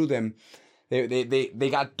see through them. They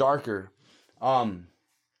got darker.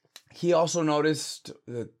 He also noticed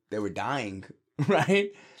that they were dying,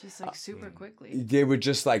 right? Just like super quickly. They would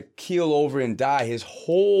just like keel over and die. His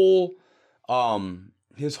whole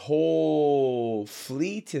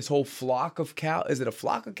fleet, his whole flock of cows. Is it a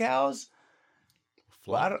flock of cows?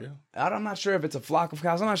 Flock, I'm not sure if it's a flock of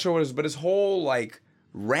cows. I'm not sure what it is, but his whole like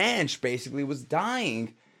ranch basically was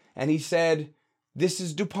dying. And he said, this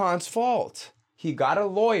is DuPont's fault. He got a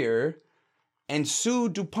lawyer and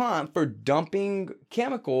sued DuPont for dumping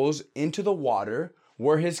chemicals into the water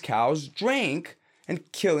where his cows drank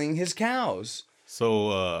and killing his cows.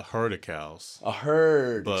 So herd of cows. A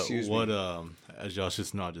herd. But Excuse what me. as y'all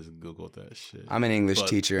just not just Googled that shit. I'm an English But-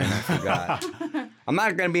 teacher and I forgot. I'm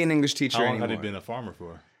not gonna be an English teacher How long anymore. had he been a farmer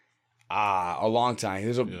for? A long time. He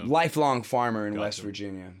was a Yeah. lifelong farmer in West Gotcha.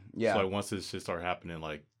 Virginia. Yeah. So like once this shit started happening,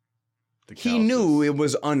 like the He cows knew just- it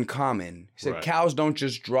was uncommon. He said Right. cows don't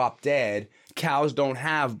just drop dead. Cows don't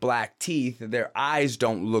have black teeth. Their eyes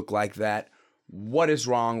don't look like that. What is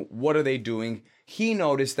wrong? What are they doing? He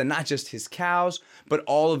noticed that not just his cows, but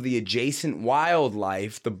all of the adjacent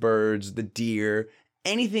wildlife, the birds, the deer,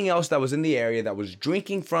 anything else that was in the area that was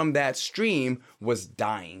drinking from that stream was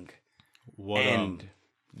dying. what And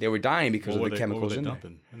they were dying because what of were the they, what were chemicals they in there.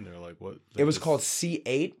 dumping in there? Like what? It was called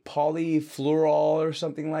C8 polyfluorol or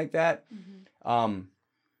something like that.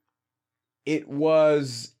 It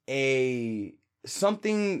was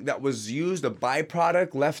something that was used, a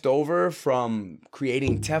byproduct left over from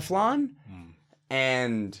creating Teflon,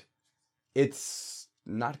 and it's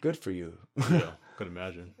not good for you. Yeah, could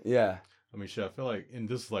imagine. Yeah, I mean, shit. I feel like in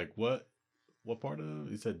this, like, what part of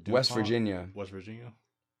you said? West DuPont? Virginia. West Virginia.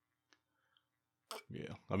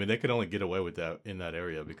 Yeah, I mean, they could only get away with that in that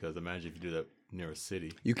area because imagine if you do that near a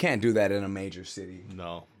city. You can't do that in a major city.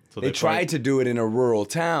 No, so They tried to do it in a rural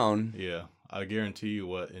town. Yeah, I guarantee you,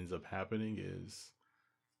 what ends up happening is,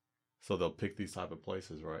 so they'll pick these type of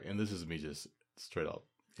places, right? And this is me just straight up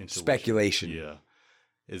intuition. Speculation. Yeah,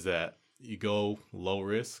 is that you go low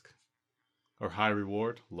risk or high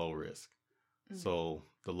reward, low risk. So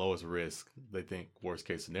the lowest risk, they think worst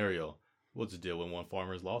case scenario, we'll just deal with one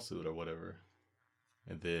farmer's lawsuit or whatever,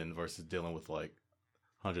 and then versus dealing with like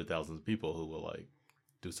 100,000 people who will like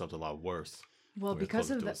do something a lot worse. Well, when you're because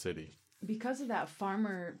closer of to the a city. because of that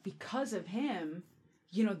farmer, because of him,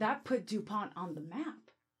 that put DuPont on the map.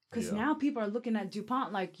 Because Yeah. now people are looking at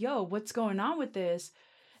DuPont like, yo, what's going on with this?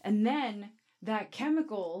 And then that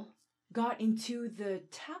chemical got into the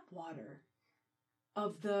tap water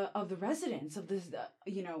of the residents of this,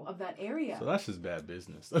 of that area. So that's just bad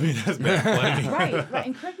business. I mean, that's bad planning. right.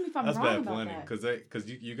 And correct me if I'm That's wrong bad about planning that. because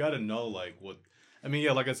you got to know like what. I mean,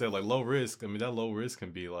 yeah, like I said, like low risk. I mean, that low risk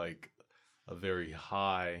can be like a very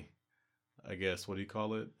high, I guess. What do you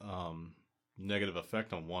call it? Negative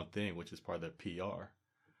effect on one thing, which is part of their PR.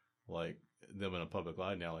 Like them in a public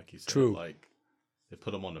eye now, like you said. True. Like they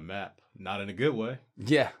put them on the map, not in a good way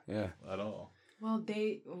Yeah. at all. Well,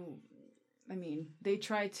 they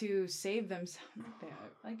try to save themselves.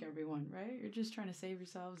 Like everyone, right? You're just trying to save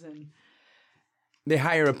yourselves, and They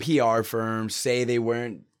hire a PR firm, say they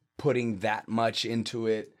weren't putting that much into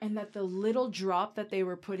it. and that the little drop that they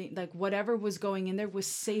were putting, like whatever was going in there, was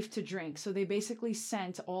safe to drink. So they basically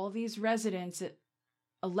sent all these residents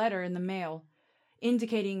a letter in the mail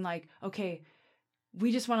indicating like, okay,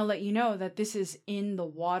 we just want to let you know that this is in the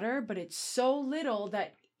water, but it's so little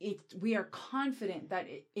that we are confident that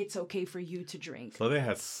it's okay for you to drink. So they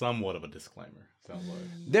had somewhat of a disclaimer. Sounds like.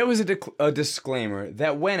 There was a disclaimer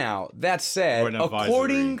that went out that said, Or an advisory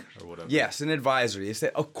according, or whatever. yes, an advisory. It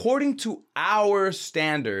said, according to our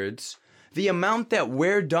standards, the amount that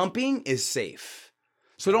we're dumping is safe.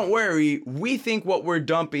 So don't worry, we think what we're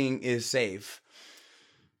dumping is safe.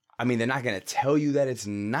 I mean, they're not going to tell you that it's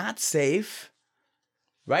not safe.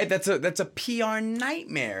 Right? That's a PR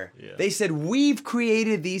nightmare. Yeah. They said, we've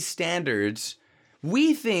created these standards.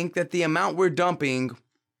 We think that the amount we're dumping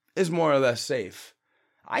is more or less safe.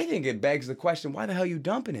 I think it begs the question, why the hell are you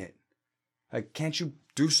dumping it? Like, can't you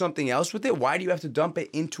do something else with it? Why do you have to dump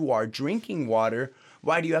it into our drinking water?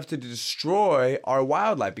 Why do you have to destroy our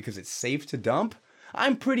wildlife? Because it's safe to dump?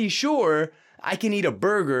 I'm pretty sure I can eat a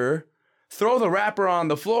burger, throw the wrapper on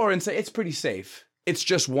the floor and say, it's pretty safe. It's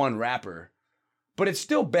just one wrapper. But it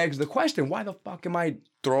still begs the question, why the fuck am I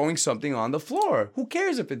throwing something on the floor? Who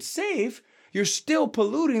cares if it's safe? You're still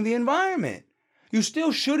polluting the environment. You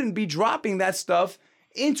still shouldn't be dropping that stuff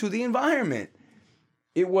into the environment.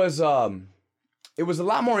 It was a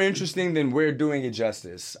lot more interesting than we're doing it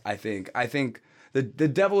justice, I think. I think the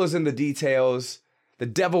devil is in the details. The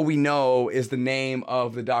Devil We Know is the name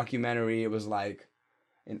of the documentary. It was like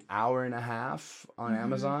an hour and a half on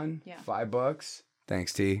Amazon. Yeah. $5.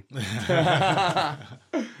 Thanks, T.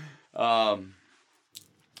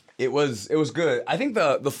 It was good. I think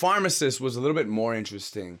the pharmacist was a little bit more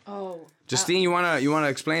interesting. Oh. Justine, you wanna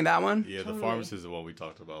explain that one? Yeah, Totally. the pharmacist is the one we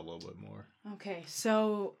talked about a little bit more. Okay,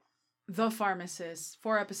 so The Pharmacist,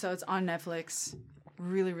 4 episodes on Netflix.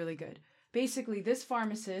 Really, really good. Basically, this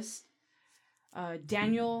pharmacist,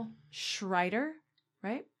 Daniel Schreider,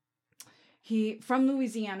 right? He from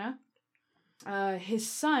Louisiana. His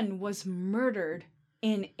son was murdered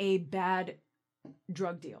in a bad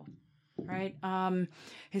drug deal, right?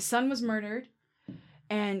 His son was murdered,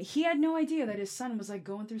 and he had no idea that his son was like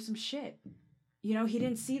going through some shit. You know, he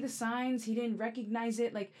didn't see the signs, he didn't recognize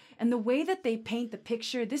it, like, and the way that they paint the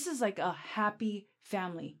picture, this is like a happy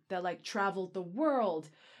family that like traveled the world,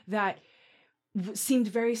 that seemed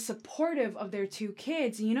very supportive of their 2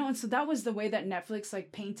 kids, you know, and so that was the way that Netflix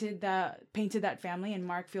like painted that family. And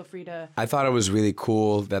Mark, feel free to. I thought it was really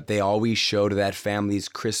cool that they always showed that family's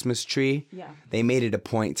Christmas tree. Yeah. They made it a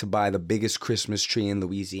point to buy the biggest Christmas tree in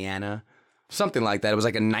Louisiana. Something like that. It was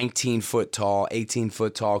like a 19-foot tall,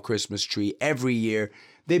 18-foot tall Christmas tree every year.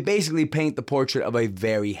 They basically paint the portrait of a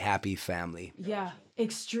very happy family. Yeah,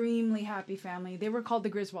 extremely happy family. They were called the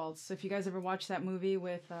Griswolds. So if you guys ever watched that movie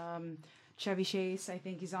with Chevy Chase, I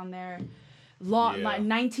think he's on there. Like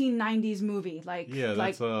 1990s movie, like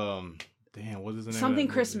That's damn, what is the name? something of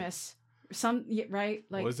that Christmas, right?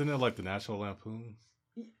 Like wasn't it like the National Lampoon?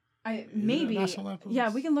 maybe, National Lampoons?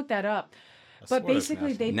 yeah, we can look that up. I But swear it's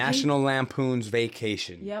basically, they National Lampoon's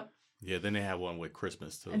Vacation. Yep, Yeah, then they have one with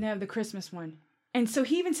Christmas too. and they have the Christmas one. And so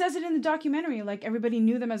he even says it in the documentary, like everybody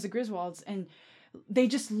knew them as the Griswolds, and they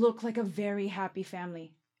just look like a very happy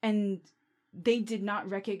family. And they did not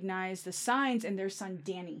recognize the signs in their son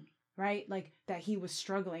Danny, right? Like that he was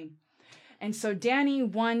struggling. And so Danny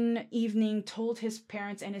one evening told his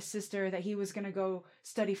parents and his sister that he was going to go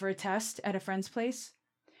study for a test at a friend's place.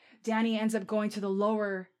 Danny ends up going to the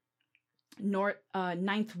lower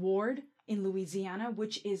Ninth Ward in Louisiana,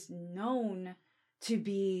 which is known to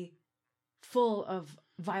be full of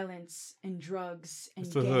violence and drugs and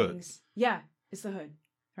It's the gangs. hood. Yeah, it's the hood,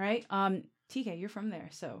 right? TK, you're from there,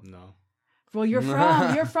 so. No. Well, you're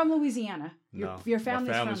from Louisiana. No. Your My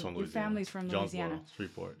family's family's from Louisiana. your family's from Louisiana.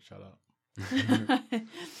 Jonesboro, Shreveport, shout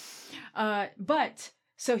out. But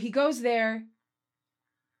so he goes there,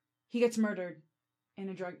 he gets murdered in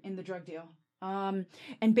the drug deal. And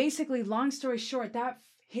basically, long story short,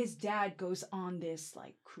 his dad goes on this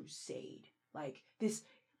like crusade, like this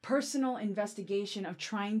personal investigation of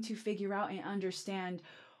trying to figure out and understand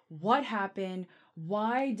what happened.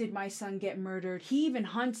 Why did my son get murdered? He even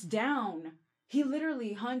he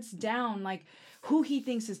literally hunts down like who he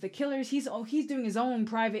thinks is the killers. He's doing his own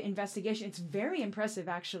private investigation. It's very impressive,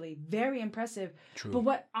 actually. Very impressive. True. But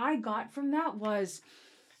what I got from that was,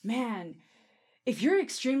 man, if you're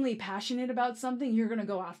extremely passionate about something, you're going to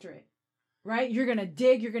go after it, right? You're going to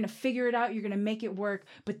dig, you're going to figure it out, you're going to make it work.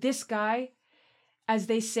 But this guy, as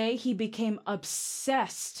they say, he became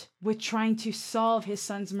obsessed with trying to solve his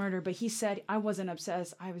son's murder. But he said, I wasn't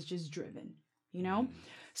obsessed, I was just driven, you know?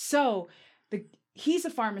 So he's a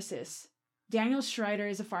pharmacist. Daniel Schreider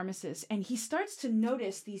is a pharmacist, and he starts to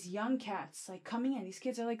notice these young cats like coming in. These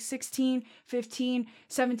kids are like 16, 15,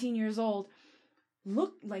 17 years old.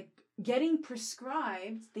 Look like getting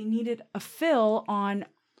prescribed, they needed a fill on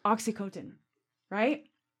Oxycontin, right?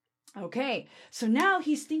 Okay, so now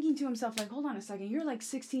he's thinking to himself, like, hold on a second, you're like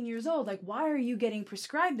 16 years old. Like, why are you getting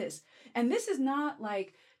prescribed this? And this is not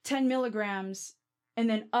like 10 milligrams and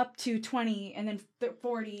then up to 20 and then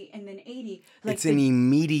 40 and then 80. Like it's an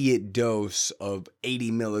immediate dose of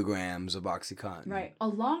 80 milligrams of Oxycontin. Right,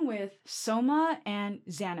 along with Soma and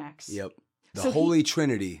Xanax. Yep, the Holy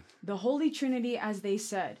Trinity. The Holy Trinity, as they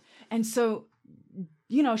said. And so,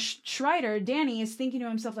 you know, Schreider, Danny, is thinking to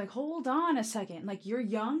himself, like, hold on a second. Like, you're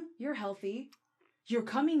young, you're healthy, you're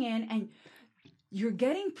coming in, and you're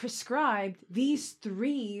getting prescribed these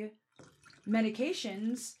 3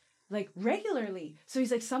 medications, like, regularly. So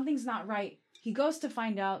he's like, something's not right. He goes to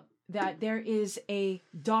find out that there is a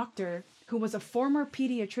doctor who was a former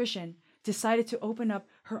pediatrician, decided to open up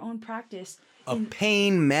her own practice. A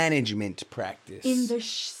pain management practice. In the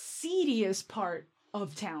seediest part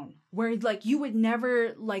of town, where like you would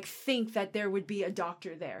never like think that there would be a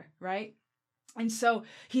doctor there, right? And so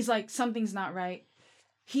he's like, something's not right.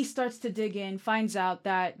 He starts to dig in, finds out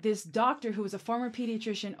that this doctor who was a former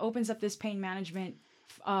pediatrician opens up this pain management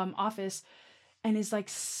office and is like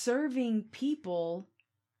serving people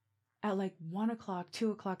at like 1 o'clock,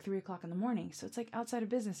 2 o'clock, 3 o'clock in the morning. So it's like outside of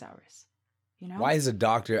business hours, you know? Why is a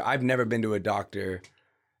doctor? I've never been to a doctor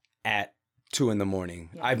at 2 in the morning.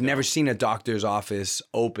 Yeah, I've never seen a doctor's office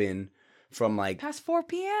open from like past 4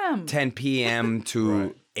 p.m. 10 p.m. to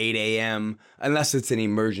right. 8 a.m. unless it's an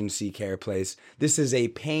emergency care place. This is a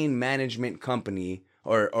pain management company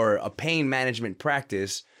or a pain management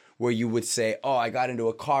practice where you would say, oh, I got into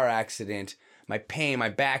a car accident. My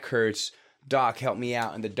back hurts. Doc, help me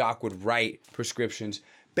out. And the doc would write prescriptions.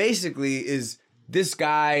 Basically is this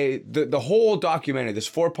guy, the whole documentary, this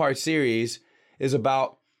 4-part series is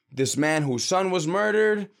about this man whose son was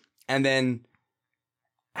murdered, and then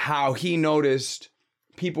how he noticed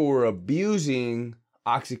people were abusing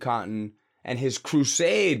Oxycontin, and his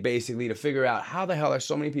crusade basically to figure out how the hell are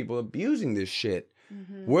so many people abusing this shit?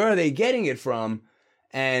 Mm-hmm. Where are they getting it from?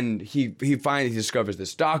 And he finally discovers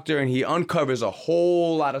this doctor, and he uncovers a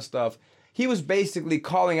whole lot of stuff. He was basically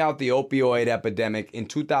calling out the opioid epidemic in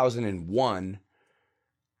 2001,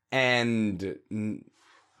 and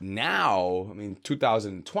now, I mean,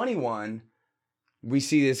 2021, we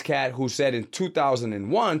see this cat who said in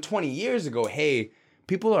 2001, 20 years ago, hey,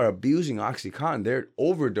 people are abusing Oxycontin. They're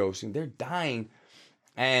overdosing. They're dying.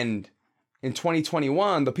 And in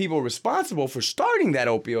 2021, the people responsible for starting that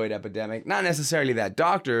opioid epidemic, not necessarily that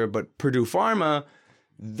doctor, but Purdue Pharma,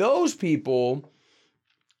 those people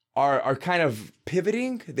are kind of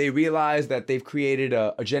pivoting. They realize that they've created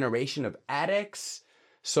a generation of addicts.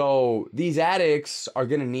 So these addicts are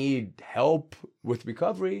going to need help with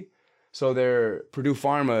recovery. So Purdue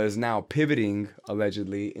Pharma is now pivoting,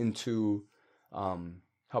 allegedly, into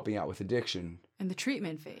helping out with addiction. In the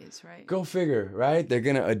treatment phase, right? Go figure, right? They're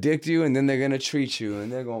going to addict you, and then they're going to treat you,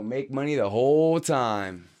 and they're going to make money the whole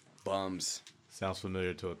time. Bums. Sounds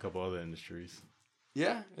familiar to a couple other industries.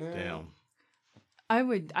 Yeah. Damn. I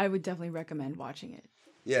would definitely recommend watching it.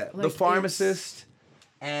 Yeah, like, The Pharmacist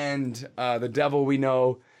and The Devil We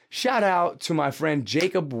Know. Shout out to my friend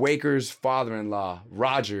Jacob Waker's father-in-law,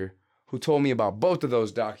 Roger, who told me about both of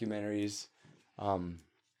those documentaries.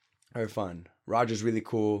 Very fun. Roger's really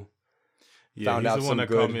cool. Yeah, he's the one that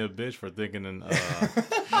called me a bitch for thinking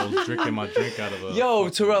I was drinking my drink out of a... Yo,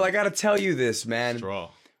 Terrell, I got to tell you this, man. Straw.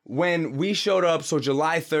 When we showed up, so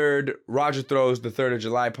July 3rd, Roger throws the 3rd of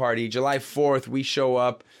July party. July 4th, we show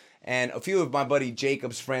up, and a few of my buddy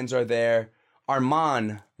Jacob's friends are there.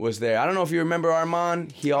 Armand was there. I don't know if you remember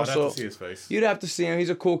Armand. He also... I'd have to see his face. You'd have to see him. He's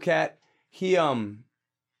a cool cat. He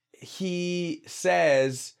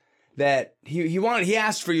says that he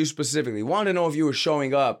asked for you specifically. Wanted to know if you were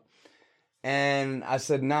showing up. And I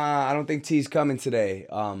said, nah, I don't think T's coming today.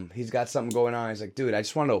 He's got something going on. He's like, dude, I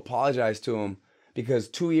just wanted to apologize to him because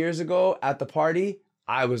 2 years ago at the party,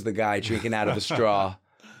 I was the guy drinking out of the straw.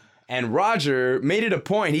 And Roger made it a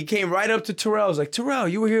point. He came right up to Terrell. He was like, Terrell,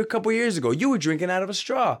 you were here a couple years ago. You were drinking out of a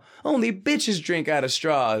straw. Only bitches drink out of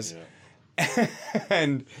straws. Yeah.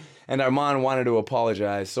 and Armand wanted to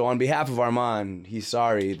apologize. So on behalf of Armand, he's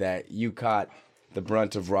sorry that you caught the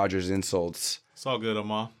brunt of Roger's insults. It's all good,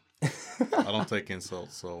 Armand. I don't take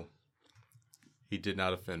insults, so he did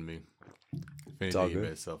not offend me. If anything, he made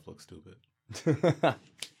himself look stupid. It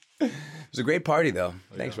was a great party, though.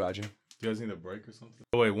 Thanks, Roger. Do you guys need a break or something?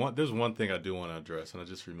 Oh, wait, there's one thing I do want to address, and I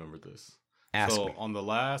just remembered this. Ask me. On the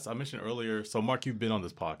last, I mentioned earlier, so Mark, you've been on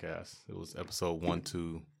this podcast. It was episode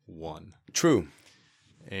 121. True.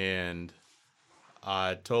 And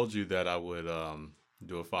I told you that I would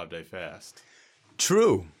do a 5-day fast.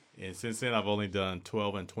 True. And since then, I've only done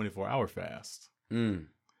 12 and 24-hour fast. And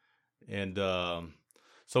so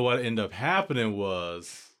what ended up happening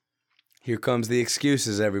was... Here comes the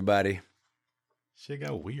excuses, everybody. Shit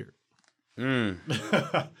got weird. No,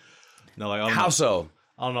 like how so?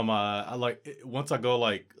 I don't know. Once I go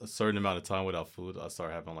like a certain amount of time without food, I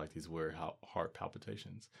start having like these weird heart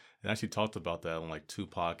palpitations. And I actually talked about that on like 2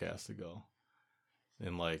 podcasts ago.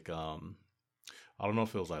 And like, I don't know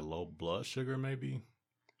if it was like low blood sugar maybe,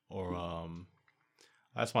 or I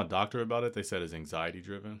asked my doctor about it. They said it's anxiety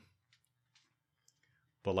driven.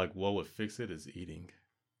 But like, what would fix it is eating.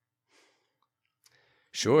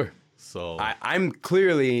 Sure. So I'm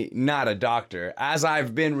clearly not a doctor, as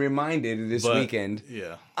I've been reminded this weekend.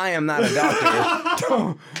 Yeah, I am not a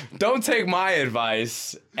doctor. don't take my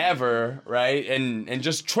advice ever, right? And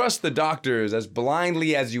just trust the doctors as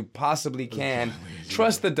blindly as you possibly can.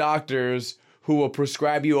 Trust the doctors who will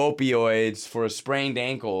prescribe you opioids for a sprained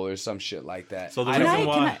ankle or some shit like that. So the reason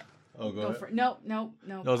why. Oh, go ahead. No.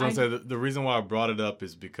 I was gonna say the reason why I brought it up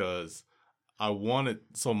is because I wanted.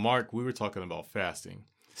 So Mark, we were talking about fasting.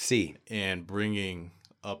 See. And bringing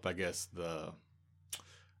up, I don't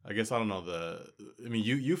know,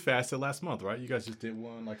 you fasted last month, right? You guys just did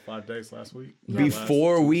one like 5 days last week?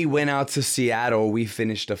 Before we went out to Seattle, we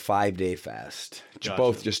finished a 5-day fast. Gotcha.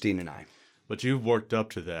 Both Justine and I. But you've worked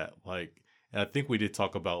up to that. Like, and I think we did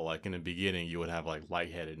talk about like in the beginning, you would have like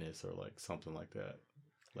lightheadedness or like something like that.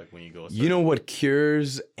 Like when you go. You know what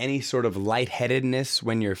cures any sort of lightheadedness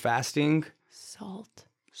when you're fasting? Salt.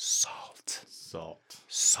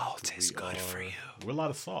 Salt is good for you. We're a lot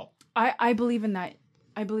of salt. I believe in that.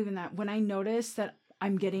 When I notice that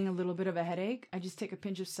I'm getting a little bit of a headache, I just take a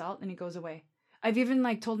pinch of salt and it goes away. I've even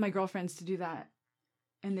like told my girlfriends to do that,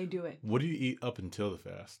 and they do it. What do you eat up until the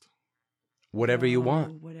fast? Whatever you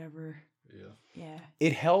want. Whatever. Yeah.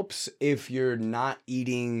 It helps if you're not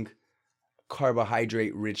eating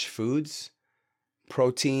carbohydrate-rich foods,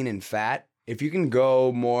 protein and fat. If you can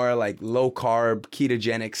go more like low-carb,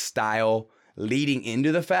 ketogenic style leading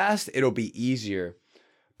into the fast, it'll be easier.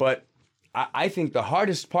 But I think the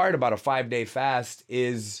hardest part about a 5-day fast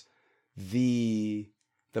is the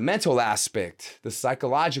mental aspect, the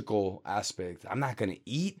psychological aspect. I'm not going to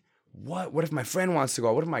eat. What if my friend wants to go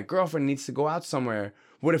out? What if my girlfriend needs to go out somewhere?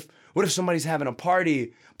 What if somebody's having a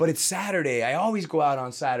party, but it's Saturday? I always go out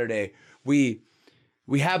on Saturday. We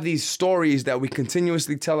have these stories that we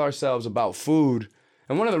continuously tell ourselves about food.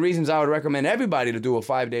 And one of the reasons I would recommend everybody to do a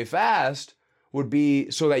 5-day fast would be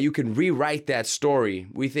so that you can rewrite that story.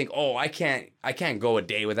 We think, oh, I can't go a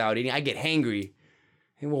day without eating. I get hangry.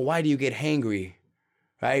 And well, why do you get hangry?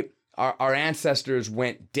 Right? Our ancestors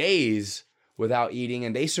went days without eating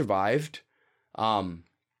and they survived.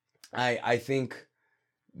 I think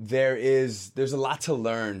there's a lot to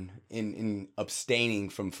learn in abstaining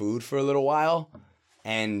from food for a little while.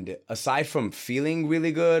 And aside from feeling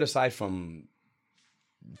really good, aside from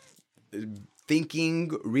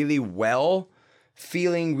thinking really well,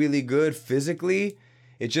 feeling really good physically,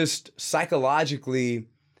 it just psychologically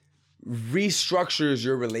restructures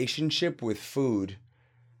your relationship with food.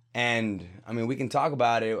 And I mean, we can talk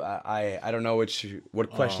about it. I don't know what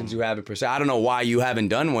questions you have per se. I don't know why you haven't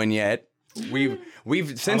done one yet.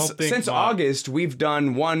 We've since August we've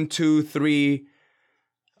done 1, 2, 3.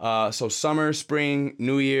 So summer, spring,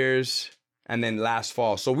 New Year's, and then last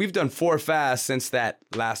fall. So we've done 4 fasts since that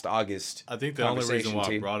last August. I think the only reason why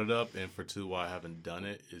I brought it up, and for 2 why I haven't done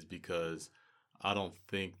it, is because I don't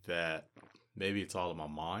think that maybe it's all in my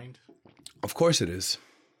mind. Of course it is.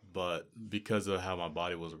 But because of how my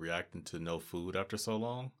body was reacting to no food after so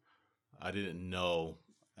long, I didn't know.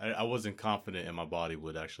 I wasn't confident in my body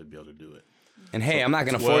would actually be able to do it. And hey, I'm not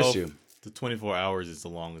going to force you. The 24 hours is the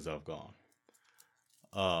longest I've gone.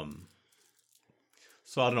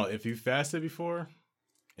 So I don't know if you fasted before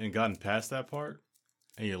and gotten past that part,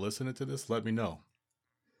 and you're listening to this. Let me know,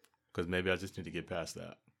 because maybe I just need to get past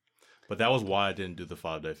that. But that was why I didn't do the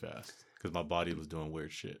 5-day fast, because my body was doing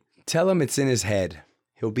weird shit. Tell him it's in his head.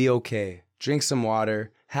 He'll be okay. Drink some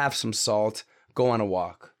water, have some salt, go on a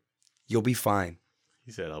walk. You'll be fine.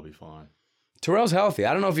 He said I'll be fine. Terrell's healthy.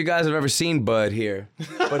 I don't know if you guys have ever seen Bud here,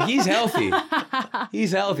 but he's healthy.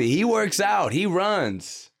 He's healthy. He works out. He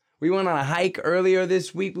runs. We went on a hike earlier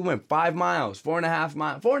this week. We went 5 miles, 4.5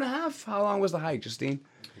 miles. 4.5? How long was the hike, Justine?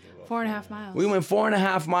 4.5 miles. We went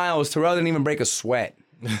 4.5 miles. Terrell didn't even break a sweat.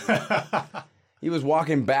 He was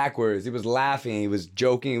walking backwards. He was laughing. He was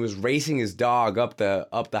joking. He was racing his dog up the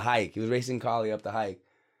hike. He was racing Collie up the hike.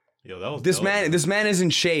 Yo, that was This dope, man is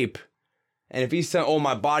in shape. And if he's saying, "Oh,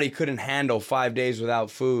 my body couldn't handle 5 days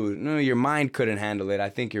without food," no, your mind couldn't handle it. I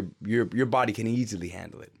think your body can easily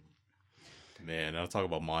handle it. Man, I talk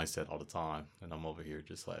about mindset all the time, and I'm over here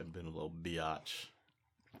just like being a little biatch.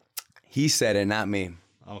 He said it, not me.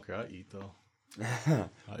 I don't care. I eat though.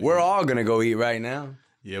 We're all gonna go eat right now.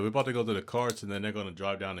 Yeah, we're about to go to the carts, and then they're gonna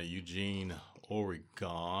drive down to Eugene,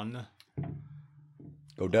 Oregon.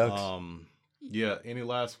 Go Ducks. Yeah. Any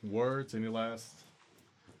last words? Any last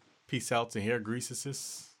peace outs and hair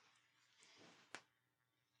greases?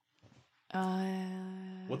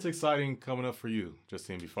 What's exciting coming up for you,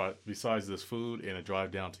 Justine, besides this food and a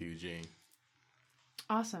drive down to Eugene?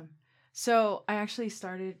 Awesome. So I actually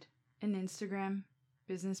started an Instagram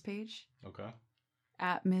business page Okay.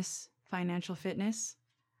 at Miss Financial Fitness.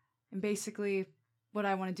 And basically what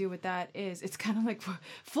I want to do with that is it's kind of like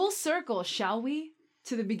full circle, shall we?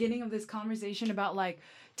 To the beginning of this conversation about like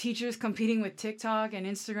teachers competing with TikTok and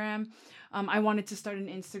Instagram. I wanted to start an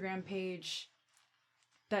Instagram page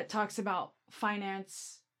that talks about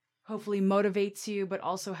finance, hopefully motivates you, but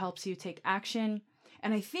also helps you take action.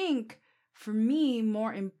 And I think for me,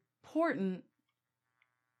 more important,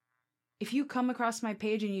 if you come across my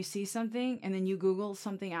page and you see something and then you Google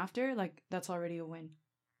something after, like that's already a win.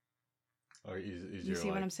 Or is You your see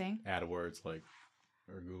what I'm saying? AdWords like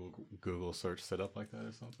or Google search set up like that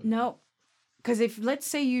or something? No, because if let's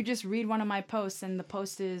say you just read one of my posts and the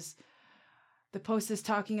post is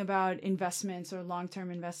talking about investments or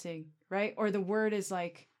long-term investing, right? Or the word is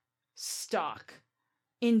like stock,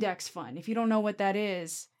 index fund. If you don't know what that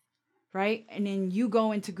is, right? And then you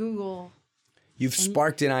go into Google. You've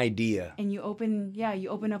sparked an idea. And you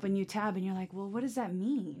open up a new tab and you're like, well, what does that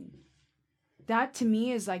mean? That to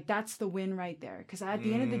me is like, that's the win right there. Because at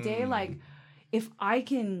the end of the day, like if I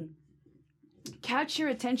can catch your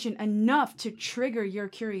attention enough to trigger your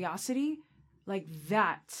curiosity, like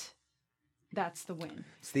that's the win.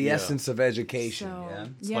 It's the essence of education. So, yeah.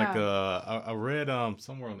 It's like I read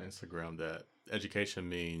somewhere on Instagram that education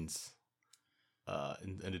means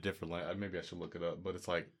in a different language. Maybe I should look it up, but it's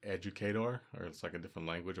like educator, or it's like a different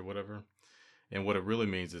language or whatever. And what it really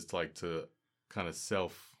means is like to kind of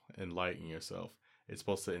self-enlighten yourself. It's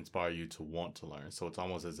supposed to inspire you to want to learn. So it's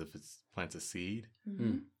almost as if it plants a seed.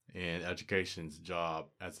 Mm-hmm. And education's job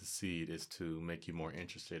as a seed is to make you more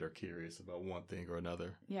interested or curious about one thing or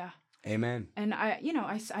another. Yeah. Amen. And I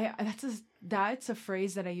that's a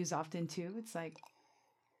phrase that I use often too. It's like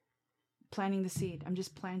planting the seed. I'm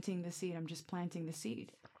just planting the seed. I'm just planting the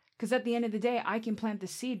seed. Because at the end of the day, I can plant the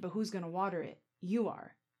seed, but who's going to water it? You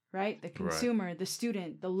are, right? The consumer, right. The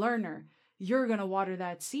student, the learner. You're going to water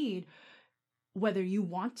that seed whether you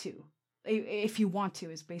want to. If you want to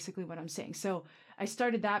is basically what I'm saying. So I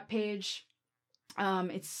started that page.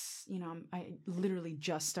 It's, I literally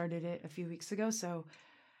just started it a few weeks ago. So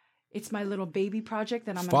it's my little baby project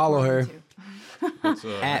that I'm going to follow her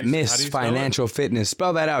at Miss Financial Fitness.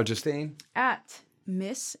 Spell that out, Justine. At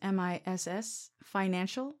Miss MISS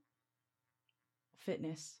Financial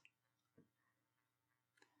Fitness.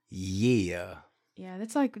 Yeah. Yeah,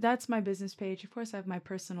 that's my business page. Of course, I have my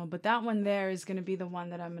personal, but that one there is going to be the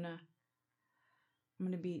one that I'm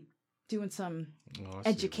gonna be doing some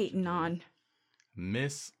educating on.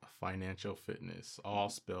 Miss Financial Fitness, all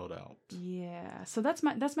spelled out. Yeah, so that's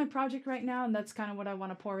my project right now, and that's kind of what I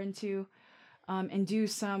want to pour into, and do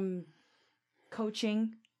some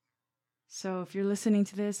coaching. So if you're listening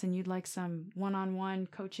to this and you'd like some one-on-one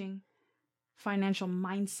coaching, financial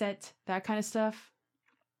mindset, that kind of stuff,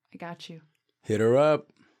 I got you. Hit her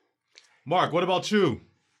up. Mark, what about you?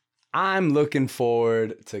 I'm looking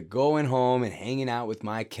forward to going home and hanging out with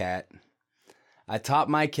my cat. I taught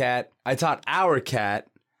our cat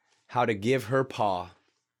how to give her paw.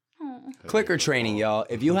 Aww. Clicker training, y'all.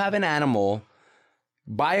 If you have an animal,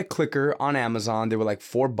 buy a clicker on Amazon. They were like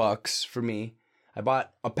 $4 for me. I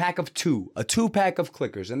bought a pack of a 2-pack of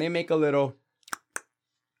clickers, and they make a little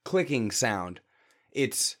clicking sound.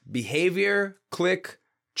 It's behavior, click,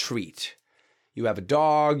 treat. You have a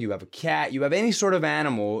dog, you have a cat, you have any sort of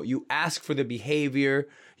animal, you ask for the behavior,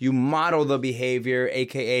 you model the behavior,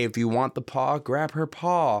 aka if you want the paw, grab her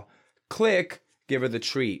paw. Click, give her the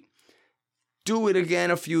treat. Do it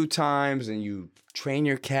again a few times and you train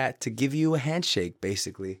your cat to give you a handshake,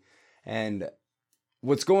 basically. And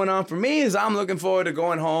what's going on for me is I'm looking forward to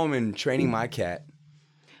going home and training my cat.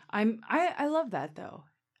 I love that though.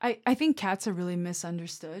 I think cats are really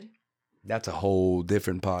misunderstood. That's a whole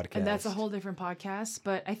different podcast. And that's a whole different podcast.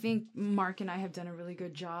 But I think Mark and I have done a really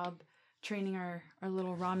good job training our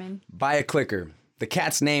little ramen. Buy a clicker. The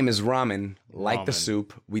cat's name is Ramen, like the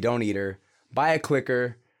soup. We don't eat her. Buy a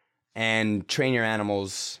clicker and train your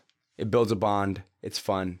animals. It builds a bond. It's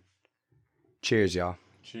fun. Cheers, y'all.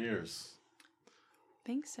 Cheers.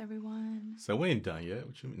 Thanks, everyone. So we ain't done yet.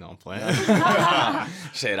 What you mean? No, I'm playing.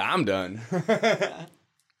 Shit, I'm done.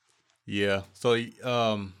 Yeah. So,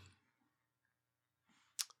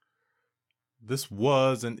 this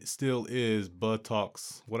was and still is Bud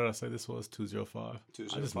Talks. What did I say this was? 205?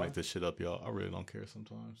 I just make this shit up, y'all. I really don't care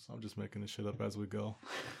sometimes. I'm just making this shit up as we go.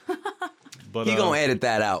 But He gonna edit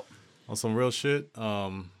that out. On some real shit,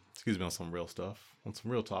 on some real stuff, on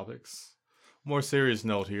some real topics. More serious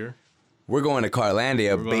note here. We're going to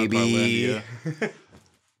Carlandia, baby.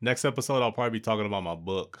 Next episode, I'll probably be talking about my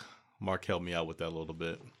book. Mark helped me out with that a little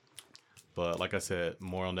bit. But like I said,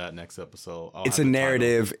 more on that next episode. It's a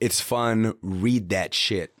narrative. It's fun. Read that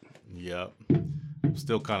shit. Yep. I'm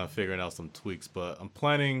still kind of figuring out some tweaks, but I'm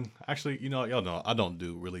planning. Actually, y'all know I don't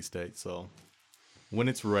do release dates. So when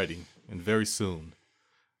it's ready, and very soon,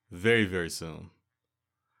 very, very soon.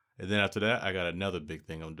 And then after that, I got another big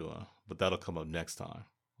thing I'm doing. But that'll come up next time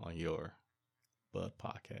on your Bud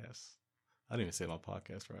Podcast. I didn't even say my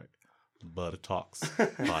podcast right. Bud Talks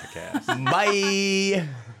Podcast. Bye.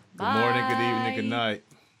 Good morning, good evening, good night.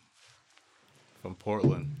 From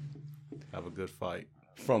Portland. Have a good fight.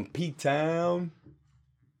 From P-Town.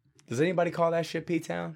 Does anybody call that shit P-Town?